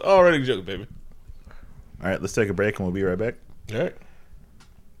 all running jokes, baby. All right, let's take a break and we'll be right back. All right.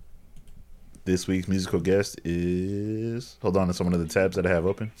 This week's musical guest is... Hold on to some of the tabs that I have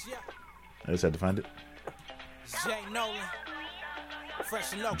open. I just had to find it.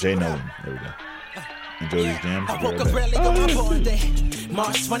 Jay Nolan. There we go. Enjoy these jams. I woke up early on my born day,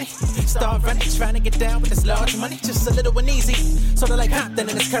 March 20. Start running, trying to get down with this large money. Just a little and easy, sort of like Compton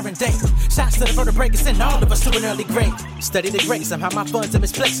in this current day. Shots to the vertebrae, and all of us to an early grade. Study the grade, somehow my funds are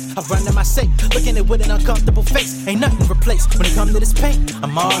misplaced. I run to my safe, looking at with an uncomfortable face. Ain't nothing replaced when it comes to this pain.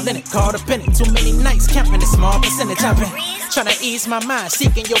 I'm all in it, caught up in it. Too many nights counting a small percentage I've been. Trying to ease my mind,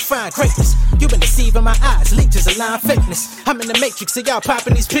 seeking you'll find greatness. You've been deceiving my eyes, leeches align fakeness. I'm in the matrix, so y'all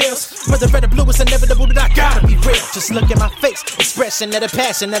popping these pills. Whether red or blue, it's inevitable that I gotta be real. Just look at my face, expression of the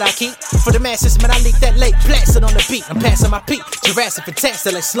passion that I keep. For the masses, man, I leak that lake placid on the beat. I'm passing my peak, Jurassic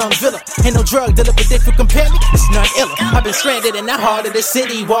fantastic like Slum Villa. Ain't no drug dealer, but if you compare me, it's none iller. I've been stranded in the heart of the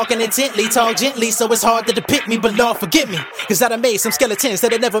city, walking intently, talk gently, so it's hard to depict me, but Lord forgive me. Cause I done made some skeletons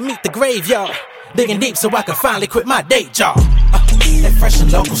that'll never meet the graveyard. Digging deep so I can finally quit my day job. That fresh and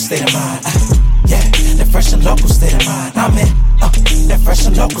local state of mind. Yeah, that fresh and local state of mind. I'm in. That fresh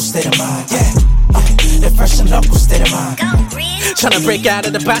and local state of mind. Yeah, that fresh and local state of mind. Trying to break out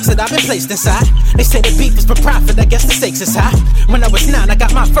of the box that I've been placed inside. They say the beef is for profit, I guess the stakes is high. When I was 9, I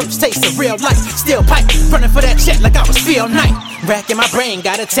got my first taste of real life. Steel pipe, running for that check like I was Phil Knight. Racking my brain,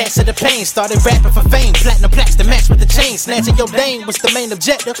 got attached to the pain. Started rapping for fame, platinum plaques to match with the chain. Snatching your name was the main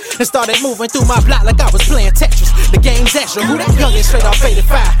objective. And started moving through my block like I was playing Tetris. The game's extra, who that youngin' straight off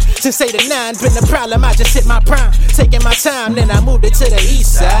 85. Since 89, been the problem, I just hit my prime. Taking my time, then I moved it to the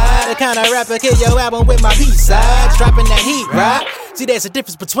east side. The kind of rapper kill your album with my B-sides. Dropping that heat, right? See, there's a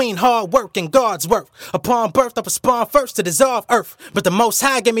difference between hard work and God's work. Upon birth, I was spawned first to dissolve earth. But the Most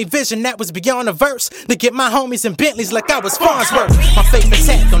High gave me vision that was beyond a verse. To get my homies in Bentleys like I was Farnsworth. My favorite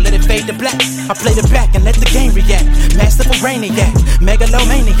attack, don't let it fade to black. I played it back and let the game react. Masterful brainiac,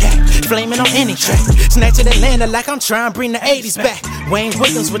 megalomaniac. Flaming on any track. Snatching Atlanta like I'm trying to bring the 80s back. Wayne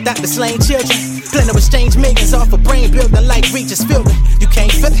Williams without the slain children. Plan to exchange millions off a brain building like Regis Fielding. You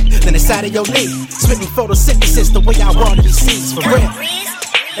can't feel it, then it's out of your league. Spitting photosynthesis the way I water these seeds, for real.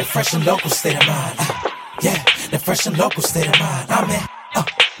 That fresh and local state of mind. Yeah, that fresh and local state of mind. I'm in.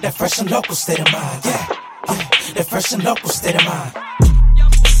 That fresh and local state of mind. Yeah, that fresh and local state of mind.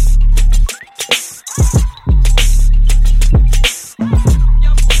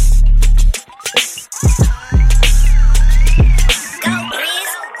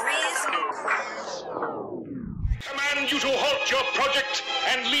 Command you to halt your project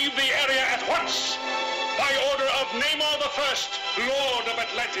and leave the area at once. By order of Namor the First, Lord of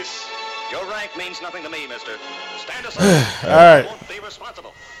Atlantis. Your rank means nothing to me, mister. Stand aside. All right. Won't be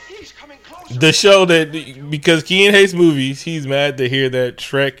responsible. He's coming closer. The show that, because Kean hates movies, he's mad to hear that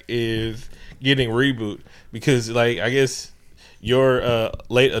Shrek is getting reboot. Because, like, I guess your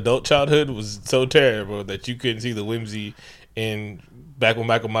late adult childhood was so terrible that you couldn't see the whimsy in back when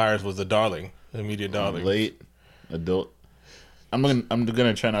Michael Myers was a darling, a media darling. Late adult. I'm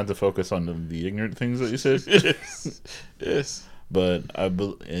gonna try not to focus on the ignorant things that you said. Yes. But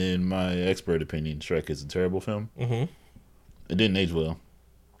in my expert opinion, Shrek is a terrible film. Mm-hmm. It didn't age well.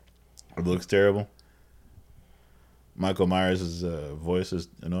 It looks terrible. Michael Myers' voice is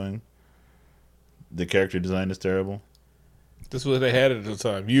annoying. The character design is terrible. This is what they had at the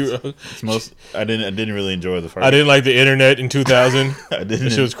time. I didn't really enjoy the first. I didn't like the internet in 2000. I didn't. That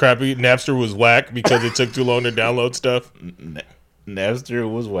shit was crappy. Napster was whack because it took too long to download stuff. Napster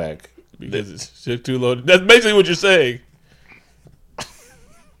was whack because it took too long. That's basically what you're saying.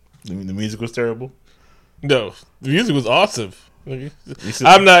 The music was terrible. No, the music was awesome.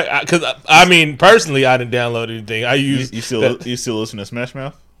 I'm not, because I mean personally, I didn't download anything. I used you still listen to Smash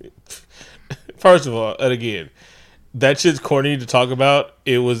Mouth? First of all, and again, that shit's corny to talk about.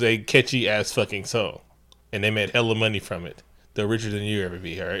 It was a catchy ass fucking song, and they made hella money from it. They're richer than you ever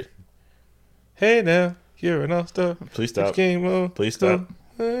be. All right. Hey now, you're an all-star. Please stop. Please stop.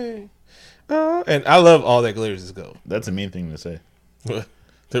 Hey. Oh, and I love all that glitters is gold. That's a mean thing to say. What?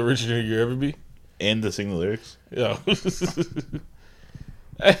 They're richer than you ever be. And to sing the lyrics. Yeah.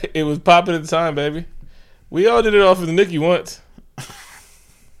 It was popping at the time, baby. We all did it off of the Nicki once.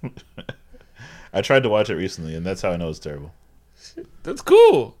 I tried to watch it recently, and that's how I know it's terrible. That's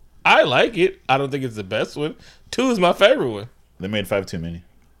cool. I like it. I don't think it's the best one. 2 is my favorite one. They made 5 too many.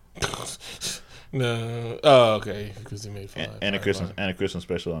 No. Oh, okay. Because they made 5. And a Christmas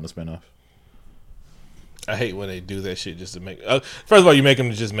special on the spinoff. I hate when they do that shit just to make. First of all, you make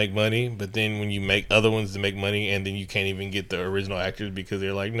them to just make money, but then when you make other ones to make money, and then you can't even get the original actors because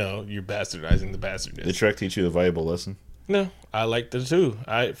they're like, no, you're bastardizing the bastardness. Did Shrek teach you a valuable lesson? No, I like the 2.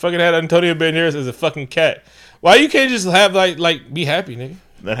 I fucking had Antonio Banderas as a fucking cat. Why you can't just have like be happy, nigga?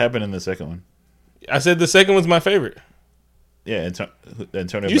 That happened in the second one. I said the second one's my favorite. Yeah,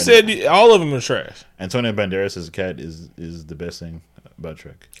 Antonio. You said all of them are trash. Antonio Banderas as a cat is the best thing about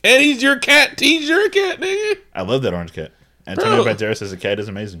Shrek. And he's your cat. He's your cat, nigga. I love that orange cat. Antonio Banderas as a cat is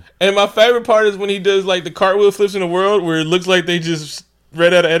amazing. And my favorite part is when he does like the cartwheel flips in the world, where it looks like they just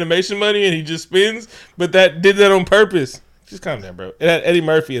ran out of animation money and he just spins, but that did that on purpose. Just calm down, bro. It had Eddie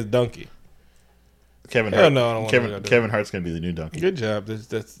Murphy as Donkey. Kevin Hart's gonna be the new Donkey. Good job.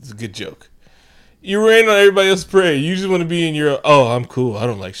 That's a good joke. You rain on everybody else's parade. You just want to be in your, oh, I'm cool. I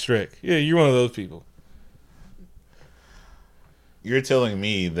don't like Shrek. Yeah, you're one of those people. You're telling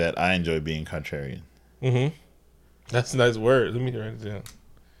me that I enjoy being contrarian. Mm-hmm. That's a nice word. Let me write it down.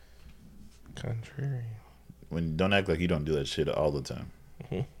 Contrarian. Don't act like you don't do that shit all the time.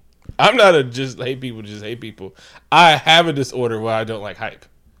 Mm-hmm. I'm not a just hate people. I have a disorder where I don't like hype.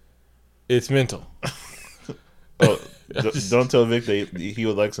 It's mental. Oh, don't tell Vic that he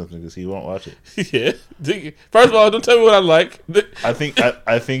would like something because he won't watch it. Yeah. First of all, don't tell me what I like. I think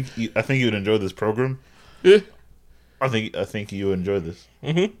you would enjoy this program. Yeah. I think you would enjoy this.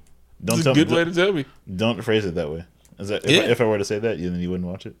 Mm-hmm. It's a good way to tell me. Don't phrase it that way. Is that if I were to say that, then you wouldn't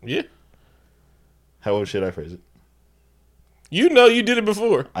watch it? Yeah. How should I phrase it? You know you did it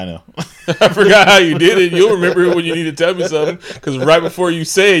before. I know. I forgot how you did it. You'll remember it when you need to tell me something. Because right before you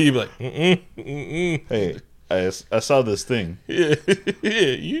say it, you'll be like, Hey, I saw this thing. Yeah, yeah.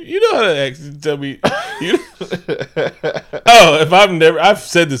 You know how to actually tell me. If I've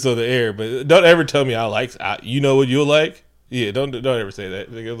said this on the air, but don't ever tell me you know what you'll like. Yeah, don't ever say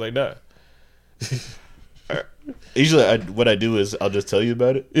that. It was like, nah. Usually, what I do is I'll just tell you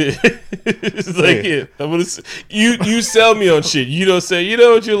about it. Yeah. It's like, yeah, I'm gonna. You sell me on shit. You don't say, you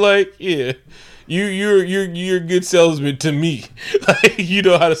know what you like. Yeah, you're a good salesman to me. Like, you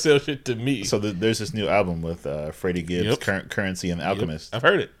know how to sell shit to me. So there's this new album with Freddie Gibbs, Currency, and Alchemist. Yep. I've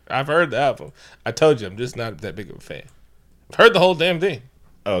heard it. I've heard the album. I told you, I'm just not that big of a fan. I've heard the whole damn thing.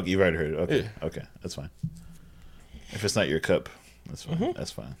 Oh, you've already heard it. Okay, yeah. Okay, that's fine. If it's not your cup, that's fine. Mm-hmm.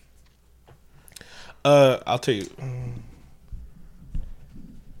 That's fine. I'll tell you.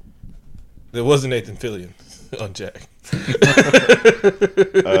 There was Nathan Fillion on Jag.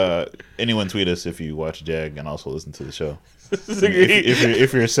 Anyone tweet us if you watch Jag and also listen to the show.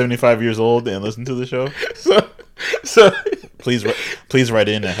 if you're 75 years old and listen to the show, so please write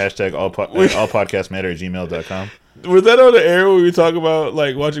in at hashtag allpodcastmatter@gmail.com. Was that on the air when we were talking about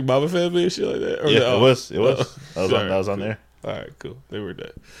like watching Mama Family and shit like that? Or yeah, it was. That was on there. All right, cool. They were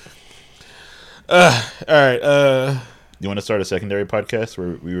done. All right. You want to start a secondary podcast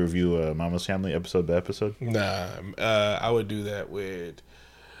where we review Mama's Family episode by episode? Nah, I would do that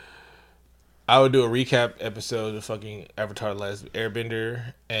I would do a recap episode of fucking Avatar: The Last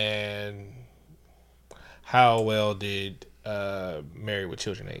Airbender and how well did Married with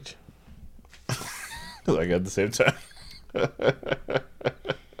Children age? Like at the same time.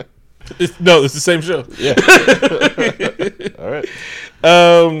 It's the same show. Yeah. All right.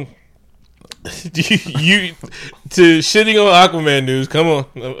 You to shitting on Aquaman news. Come on,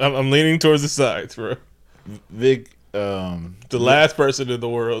 I'm leaning towards the sides, bro. Vic, the last person in the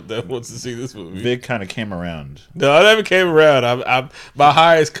world that wants to see this movie. Vic kind of came around. No, I never came around. My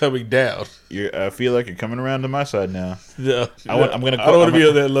high is coming down. I feel like you're coming around to my side now. No, I don't want to be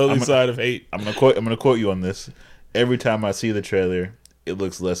on that lonely side of hate. I'm gonna quote you on this. Every time I see the trailer, it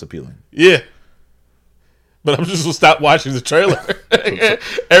looks less appealing. Yeah. But I'm just gonna stop watching the trailer.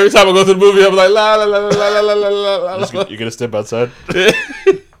 Every time I go to the movie, I'm like, la la la la la la la la. You're gonna step outside? Tell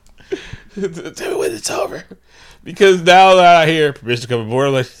me when it's over. Because now that I hear permission to come aboard,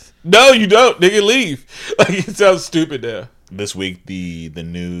 I'm like, no, you don't, nigga, leave. Like, it sounds stupid now. This week, the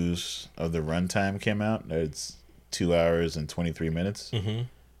news of the runtime came out. It's 2 hours and 23 minutes, and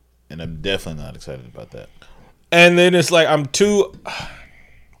I'm definitely not excited about that. And then it's like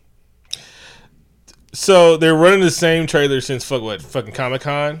So they're running the same trailer since fucking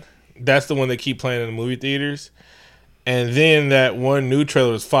Comic-Con. That's the one they keep playing in the movie theaters. And then that one new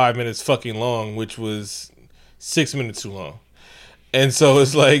trailer was 5 minutes fucking long, which was 6 minutes too long. And so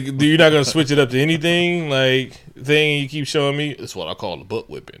it's like, you're not going to switch it up to anything? Like, thing you keep showing me, it's what I call the butt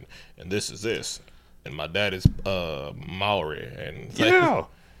whipping. And this is this. And my dad is Maori. And yeah.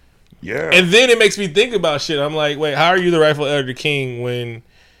 Yeah. And then it makes me think about shit. I'm like, wait, how are you the rightful heir of the king when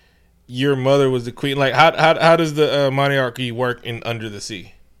your mother was the queen? Like, how does the monarchy work in Under the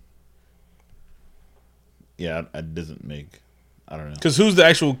Sea? Yeah, it doesn't make. I don't know. Because who's the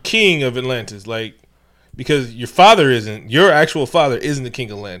actual king of Atlantis? Like, because your actual father isn't the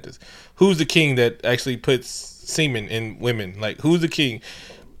king of Atlantis. Who's the king that actually puts semen in women? Like, who's the king?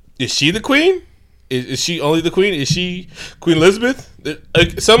 Is she the queen? Is she only the queen? Is she Queen Elizabeth?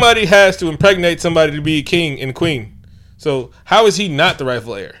 Somebody has to impregnate somebody to be a king and queen. So how is he not the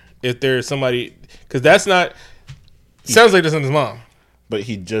rightful heir? If there's somebody, because that's not. Sounds like that's not his mom. But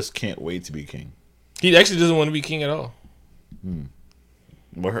he just can't wait to be king. He actually doesn't want to be king at all.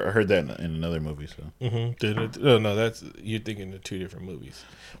 Well, I heard that in another movie. So no, that's you're thinking of two different movies.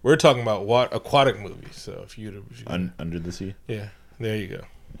 We're talking about aquatic movies. So if you Under the Sea. Yeah, there you go.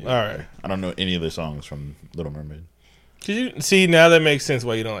 Yeah. All right. I don't know any of the songs from Little Mermaid. See, now that makes sense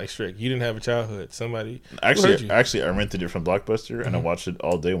why you don't like Shrek. You didn't have a childhood. Somebody hurt you. Actually, I rented it from Blockbuster and I watched it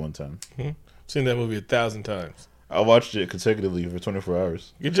all day one time. Seen that movie 1,000 times. I watched it consecutively for 24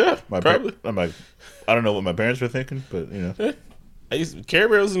 hours. Good job. Probably. I'm like, I don't know what my parents were thinking, but you know. Care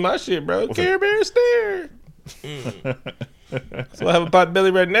Bears is my shit, bro. Care Bears there. So I have a pot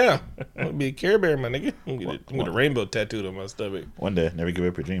belly right now. I'm gonna be a Care Bear, my nigga. I'm gonna get a rainbow tattooed on my stomach. One day, never give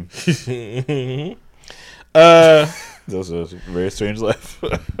up your dream. That was a very strange life.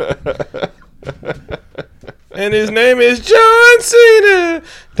 And his name is John Cena.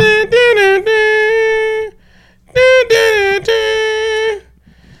 Dun, dun, dun, dun. Dun, dun, dun.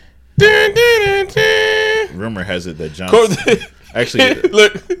 Dun, dun, dun. Rumor has it that John actually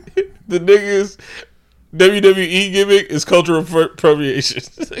look, the niggas WWE gimmick is cultural appropriation.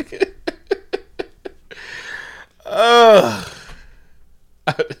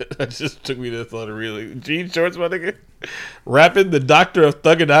 That just took me to the thought of really jean shorts, my nigga, rapping the Doctor of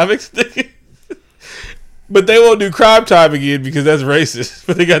Thugonomics, nigga. But they won't do Crime Time again because that's racist.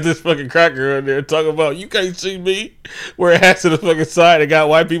 But they got this fucking cracker on there talking about you can't see me wearing hats to the fucking side and got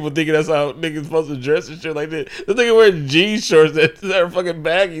white people thinking that's how niggas supposed to dress and shit like that. The nigga wearing jean shorts that are fucking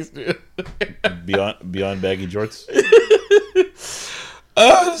baggy still. beyond baggy jorts.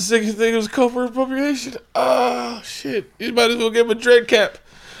 The second thing was cultural appropriation. Oh shit! You might as well give him a dread cap.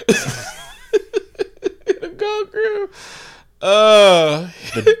 A gold grill.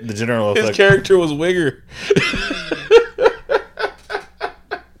 The general his effect. character was Wigger.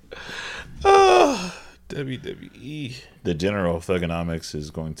 WWE. The general thugonomics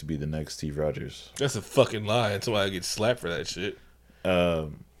is going to be the next Steve Rogers. That's a fucking lie. That's why I get slapped for that shit.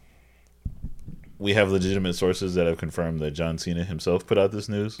 We have legitimate sources that have confirmed that John Cena himself put out this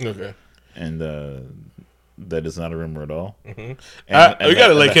news. Okay. And that is not a rumor at all. Mm-hmm. We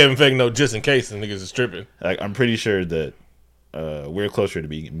gotta let Kevin Feige know just in case the niggas is tripping. I'm pretty sure that we're closer to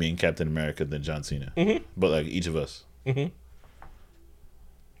being Captain America than John Cena. Mm-hmm. But like each of us. Mm-hmm.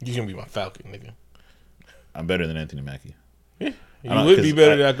 You can be my Falcon, nigga. I'm better than Anthony Mackie. Yeah. You would be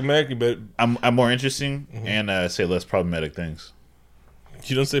better than Anthony Mackie, but I'm more interesting and say less problematic things.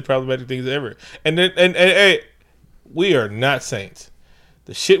 You don't say problematic things ever. And hey, we are not saints.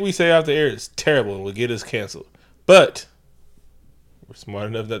 The shit we say off the air is terrible and will get us canceled. But we're smart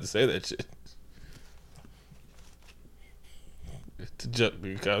enough not to say that shit. It's a joke,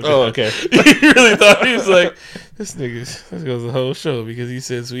 dude. Oh, okay. You really thought he was like, this nigga, goes the whole show because he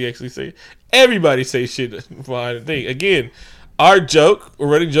says we actually say, everybody say shit behind the thing. Again, our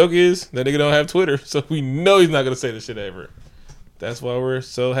running joke is that nigga don't have Twitter, so we know he's not going to say the shit ever. That's why we're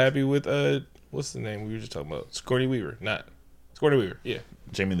so happy with, what's the name we were just talking about? Sigourney Weaver. Yeah.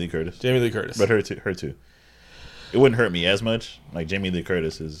 Jamie Lee Curtis. But her too. It wouldn't hurt me as much. Like Jamie Lee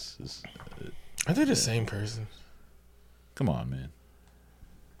Curtis is Are they the same person? Come on, man.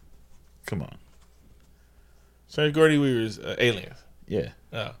 Come on. Sigourney Weaver's Aliens. Yeah.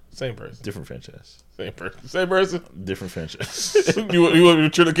 Oh, same person. Different franchise. Same person. Different franchise. you want me to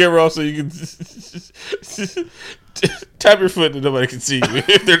turn the camera off so you can tap your foot and nobody can see you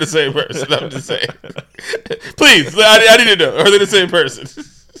if they're the same person. I'm just saying. Please, I need to know. Are they the same person?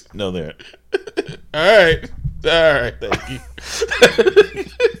 No, they're. All right. Thank you.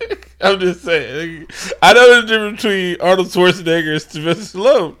 I'm just saying. I know the difference between Arnold Schwarzenegger and Sylvester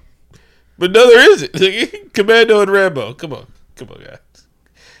Stallone, but no, there isn't. Commando and Rambo. Come on, guys.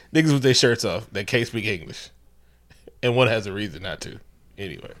 Niggas with their shirts off that can't speak English, and one has a reason not to.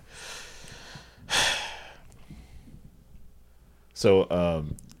 Anyway. So,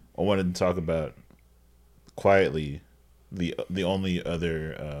 I wanted to talk about quietly the only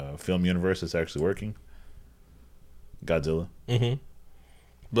other film universe that's actually working. Godzilla. Mm-hmm.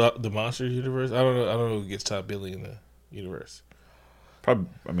 But the monster universe, I don't know who gets top billing in the universe. Probably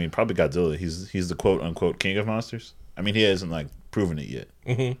Godzilla. He's the quote unquote king of monsters. I mean, he hasn't like proven it yet.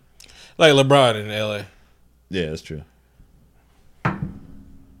 Mm-hmm. Like LeBron in LA. Yeah, that's true.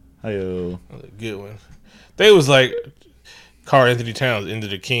 Hi-yo. Good one. They was like Karl Anthony Towns into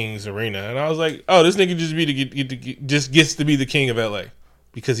the King's arena, and I was like, oh, this nigga just gets to be the king of LA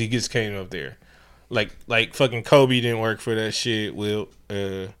because he just came up there. Like fucking Kobe didn't work for that shit.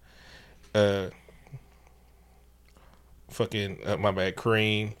 My bad.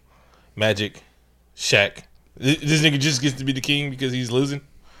 Kareem, Magic, Shaq. This nigga just gets to be the king because he's losing.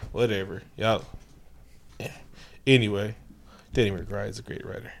 Whatever, y'all. Yeah. Anyway, Danny McBride is a great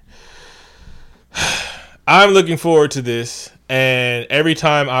writer. I'm looking forward to this, and every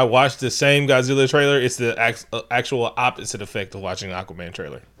time I watch the same Godzilla trailer, it's the actual opposite effect of watching an Aquaman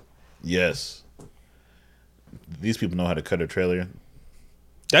trailer. Yes. These people know how to cut a trailer.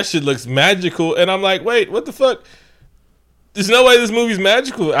 That shit looks magical, and I'm like, wait, what the fuck? There's no way this movie's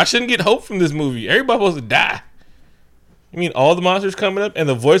magical. I shouldn't get hope from this movie. Everybody's supposed to die. You mean all the monsters coming up? And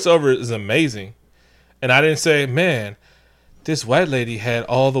the voiceover is amazing. And I didn't say, man, this white lady had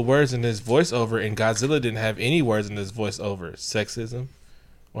all the words in this voiceover and Godzilla didn't have any words in this voiceover. Sexism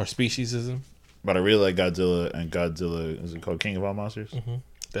or speciesism. But I really like Godzilla, and Godzilla, is it called King of All Monsters? Mm-hmm.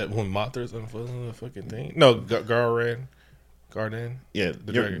 That when Mothra's unfolding the fucking thing. No, Garden. Yeah,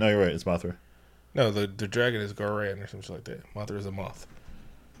 you're right. It's Mothra. No, the dragon is Garan or something like that. Mothra is a moth.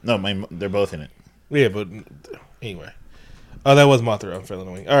 No, they're both in it. Yeah, but anyway. Oh, that was Mothra on Feather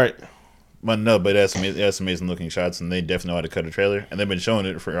Wing. All right. But it has amazing looking shots, and they definitely know how to cut a trailer. And they've been showing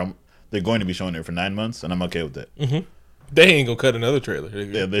it they're going to be showing it for 9 months, and I'm okay with that. Mm-hmm. They ain't gonna cut another trailer.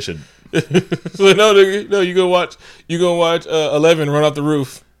 Yeah, they should. So no, you gonna watch 11 run off the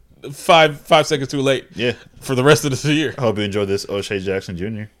roof 5 seconds too late. Yeah, for the rest of this year. I hope you enjoyed this O'Shea Jackson Jr.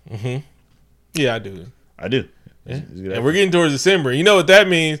 Mm-hmm. Yeah, I do. Yeah. And we're getting towards December. You know what that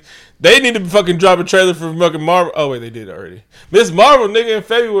means? They need to fucking drop a trailer for fucking Marvel. Oh wait, they did already. Miss Marvel, nigga, in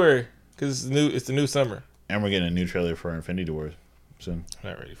February because it's the new summer. And we're getting a new trailer for Infinity War soon. I'm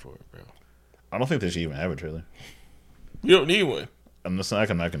not ready for it, bro. I don't think they should even have a trailer. You don't need one. I'm not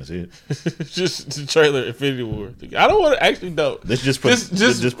going to see it. Just the trailer, Infinity War. I don't want to actually know. They should just put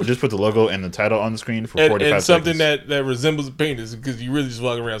the logo and the title on the screen for 45 seconds. And something that resembles a penis because you really just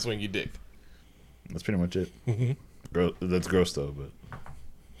walk around swinging your dick. That's pretty much it. Mm-hmm. That's gross though, but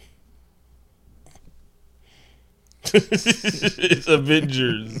it's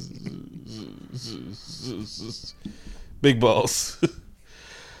Avengers. Big balls.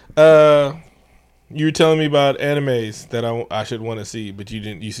 You were telling me about animes that I should want to see, but you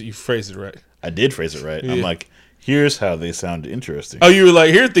didn't. You phrased it right. I did phrase it right. Yeah. I'm like, here's how they sound interesting. Oh, you were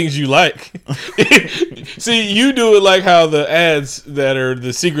like, here are things you like. See, you do it like how the ads that are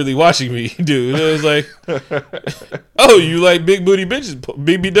the secretly watching me do. It was like, oh, you like big booty bitches,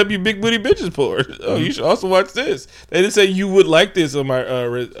 BBW big booty bitches porn. Oh, you should also watch this. They didn't say you would like this on my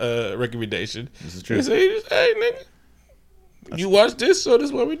recommendation. This is true. They say, hey, nigga, you watch this, so this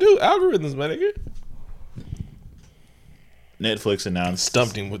is what we do. Algorithms, my nigga. Netflix announced...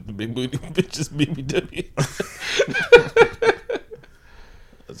 Stumped him with the big booty bitches BBW.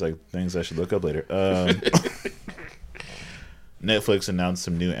 It's like things I should look up later. Netflix announced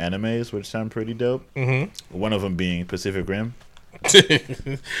some new animes, which sound pretty dope. Mm-hmm. One of them being Pacific Rim. Okay,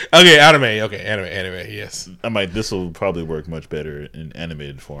 anime, yes. I'm like, this will probably work much better in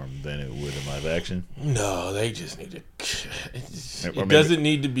animated form than it would in live action. No, they just need to... It doesn't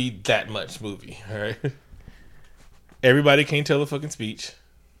need to be that much movie, all right? Everybody can't tell a fucking speech.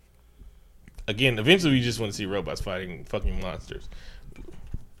 Again, eventually we just want to see robots fighting fucking monsters.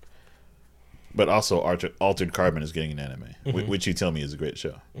 But also, Altered Carbon is getting an anime, which you tell me is a great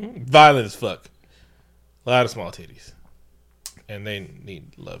show. Violent as fuck. A lot of small titties. And they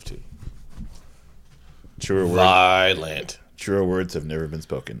need love too. Violent. Truer words have never been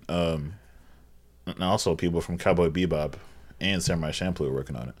spoken. And also, people from Cowboy Bebop and Samurai Champloo are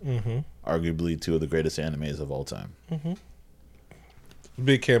working on it. Mm-hmm. Arguably two of the greatest animes of all time. Mm-hmm.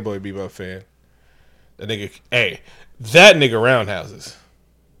 Big Cowboy Bebop fan. That nigga roundhouses.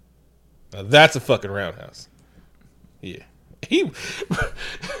 Now that's a fucking roundhouse. Yeah.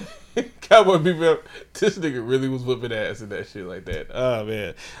 Cowboy Bebop, this nigga really was whipping ass in that shit like that. Oh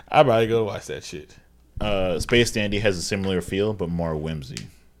man. I probably go watch that shit. Space Dandy has a similar feel, but more whimsy.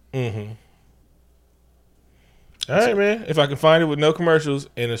 Mm-hmm. All right, man. If I can find it with no commercials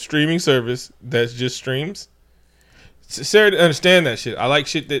in a streaming service that's just streams, Sarah didn't understand that shit. I like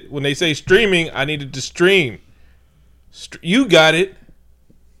shit that when they say streaming, I needed to stream. You got it.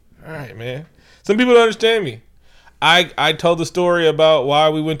 All right, man. Some people don't understand me. I told the story about why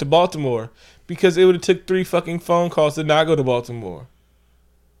we went to Baltimore because it would have took 3 fucking phone calls to not go to Baltimore.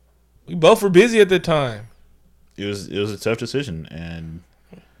 We both were busy at the time. It was a tough decision, and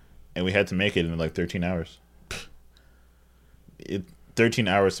we had to make it in like 13 hours. 13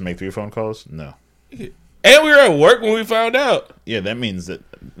 hours to make 3 phone calls? No. And we were at work when we found out. Yeah, that means that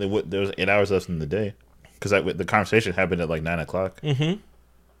there was 8 hours left in the day. Because the conversation happened at like 9 o'clock. Mm-hmm.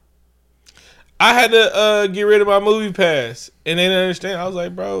 I had to get rid of my movie pass. And they didn't understand. I was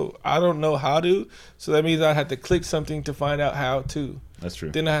like, bro, I don't know how to. So that means I had to click something to find out how to. That's true.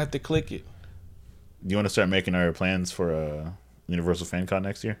 Then I had to click it. Do you want to start making our plans for Universal Fan Con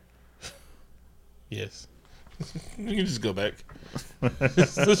next year? Yes. You can just go back.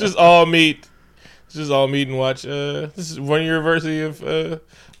 Let's just all meet. Let's just all meet and watch. This is 1 year anniversary of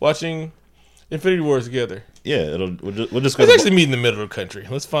watching Infinity Wars together. Yeah, we'll just go. Let's actually meet in the middle of the country.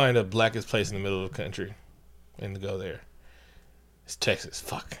 Let's find a blackest place in the middle of the country and go there. It's Texas.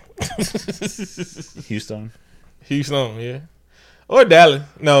 Fuck. Houston. Houston, yeah. Or Dallas.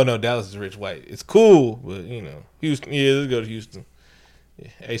 No, Dallas is rich white. It's cool, but you know, Houston. Yeah, let's go to Houston. Yeah,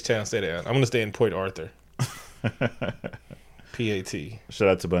 H-Town, stay down. I'm gonna stay in Port Arthur. P-A-T. Shout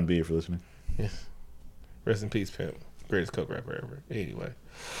out to Bun B for listening. Yes. Rest in peace, pimp. Greatest coke rapper ever. Anyway.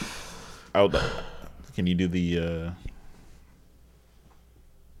 Can you do the?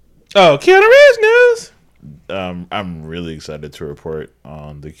 Oh, Keanu Reeves news. I'm really excited to report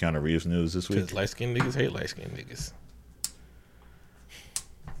on the Keanu Reeves news this week. Because light-skinned niggas hate light-skinned niggas.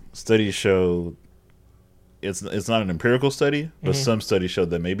 Studies show it's not an empirical study, but some studies showed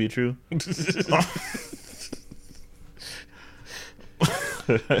that may be true. It's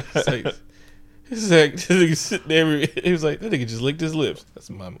like this nigga sitting there. He was like, that nigga just licked his lips. That's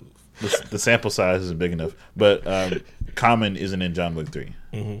my move. The sample size isn't big enough, but Common isn't in John Wick 3.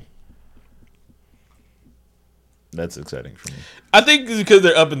 Mm-hmm. That's exciting for me. I think it's because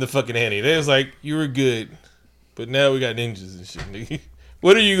they're up in the fucking ante. They was like, you were good, but now we got ninjas and shit, nigga.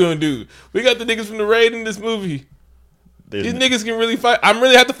 What are you gonna do? We got the niggas from the raid in this movie. These niggas can really fight. I'm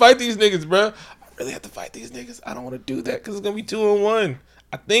really have to fight these niggas, bro. I really have to fight these niggas. I don't want to do that because it's gonna be 2-on-1.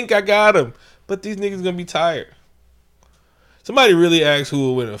 I think I got him, but these niggas gonna be tired. Somebody really asked who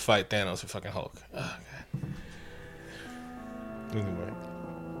will win a fight, Thanos or fucking Hulk. Oh god. Anyway,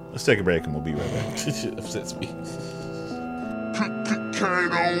 let's take a break and we'll be right back. This shit upsets me.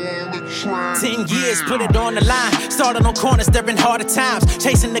 10 years, put it on the line. Started on corners during harder times.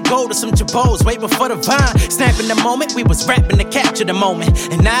 Chasing the goal to some jabos, waiting for the vine. Snapping the moment, we was rapping to capture the moment.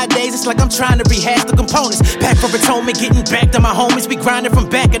 And nowadays, it's like I'm trying to rehash the components. Back for atonement, getting back to my homies. We grinding from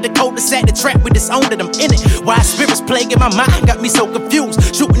back of the cul-de-sac. The trap, we disowned it, I'm in it. Why spirits plaguing my mind, got me so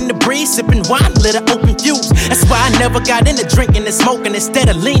confused. Shooting the breeze, sipping wine, lit an open fuse. That's why I never got into drinking and smoking. Instead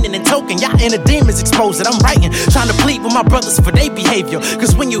of leaning and toking, y'all inner demons exposed it. I'm writing, trying to plead with my brothers for their behavior.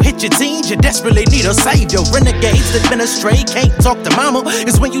 Cause when you hit your teens, you desperately need a savior. Renegades that been astray, can't talk to mama.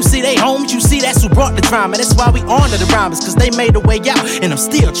 Cause when you see they homes, you see that's who brought the drama. That's why we honor the rhymers, cause they made a way out. And I'm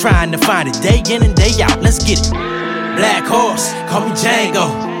still trying to find it day in and day out. Let's get it. Black horse, call me Django.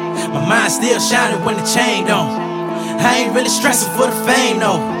 My mind still shining when the chain on. I ain't really stressing for the fame,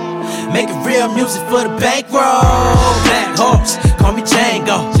 no. Making real music for the bankroll. Black horse, call me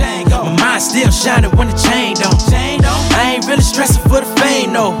Django. My mind still shining when the chain on. I ain't really stressing for the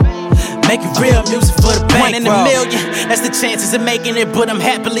fame, no. Making real music for the bank. 1 in a million, that's the chances of making it. But I'm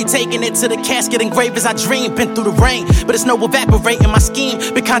happily taking it to the casket and grave as I dream. Been through the rain, but it's no evaporating my scheme.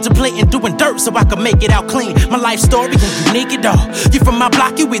 Been contemplating doing dirt so I can make it out clean. My life story ain't unique at all. You from my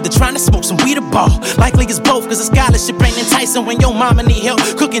block, you either trying to smoke some weed or ball. Likely it's both, cause a scholarship ain't enticing. When your mama need help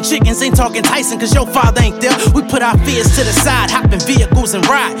cooking chickens, ain't talking Tyson, cause your father ain't there. We put our fears to the side, hop in vehicles and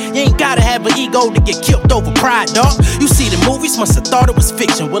ride. You ain't gotta have an ego to get killed over pride, dog. You see the movies, must have thought it was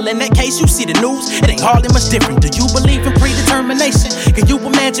fiction. Well, in that case, you see the news, it ain't hardly much different. Do you believe in predetermination? Can you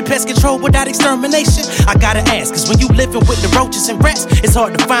imagine pest control without extermination? I gotta ask, cause when you living with the roaches and rats, it's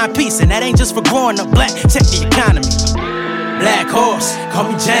hard to find peace, and that ain't just for growing up black. Check the economy. Black horse, call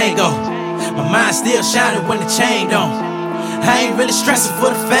me Django. My mind still shining when the chain on. I ain't really stressing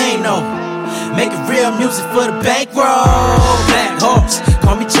for the fame, no. Making real music for the bankroll. Black horse,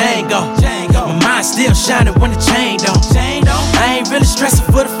 call me Django. My mind still shining when the chain on. I ain't really stressing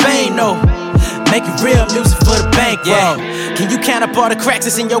for the fame, no. Making real music for the bankroll. Can you count up all the cracks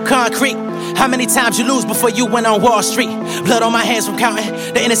that's in your concrete? How many times you lose before you went on Wall Street? Blood on my hands from counting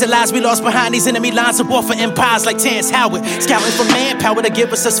the innocent lives we lost behind these enemy lines of war for empires like Terrence Howard. Scouting for manpower to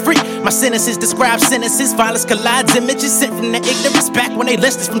give us free. My sentences describe sentences. Violence collides images sent from the ignorance back when they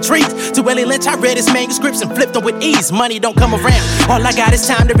lynched us from trees. To Willie Lynch, I read his manuscripts and flipped them with ease. Money don't come around. All I got is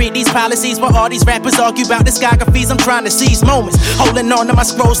time to read these policies while all these rappers argue about discographies. I'm trying to seize moments, holding on to my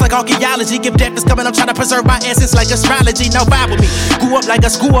scrolls like archaeology. Give death is coming, I'm trying to preserve my essence like astrology. Now vibe with me. Grew up like a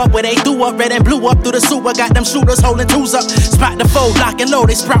screw up where they threw up red and blew up through the sewer. Got them shooters holding twos up. Spot the fold, lock and load.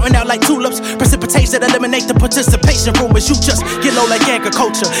 They sprouting out like tulips. Precipitation eliminate the participation rumors. You just get low like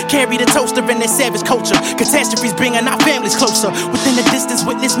agriculture. Carry the toaster in their savage culture. Catastrophes bringing our families closer. Within the distance,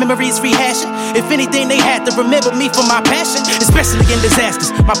 witness memories rehashing. If anything, they had to remember me for my passion, especially in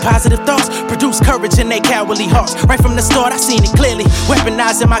disasters. My positive thoughts produce courage in their cowardly hearts. Right from the start, I seen it clearly.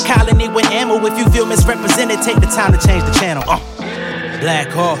 Weaponizing my colony with ammo. If you feel misrepresented, take the time to change the channel. Black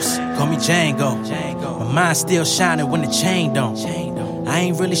horse, call me Django. My mind still shining when the chain don't. I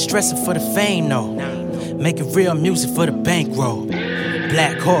ain't really stressing for the fame, no. Making real music for the bankroll.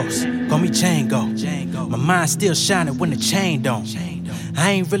 Black horse, call me Django. My mind still shining when the chain don't.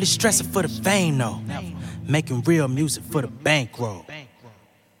 I ain't really stressing for the fame, no. Making real music for the bankroll.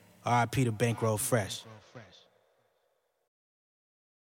 R.I.P. the Bankroll Fresh.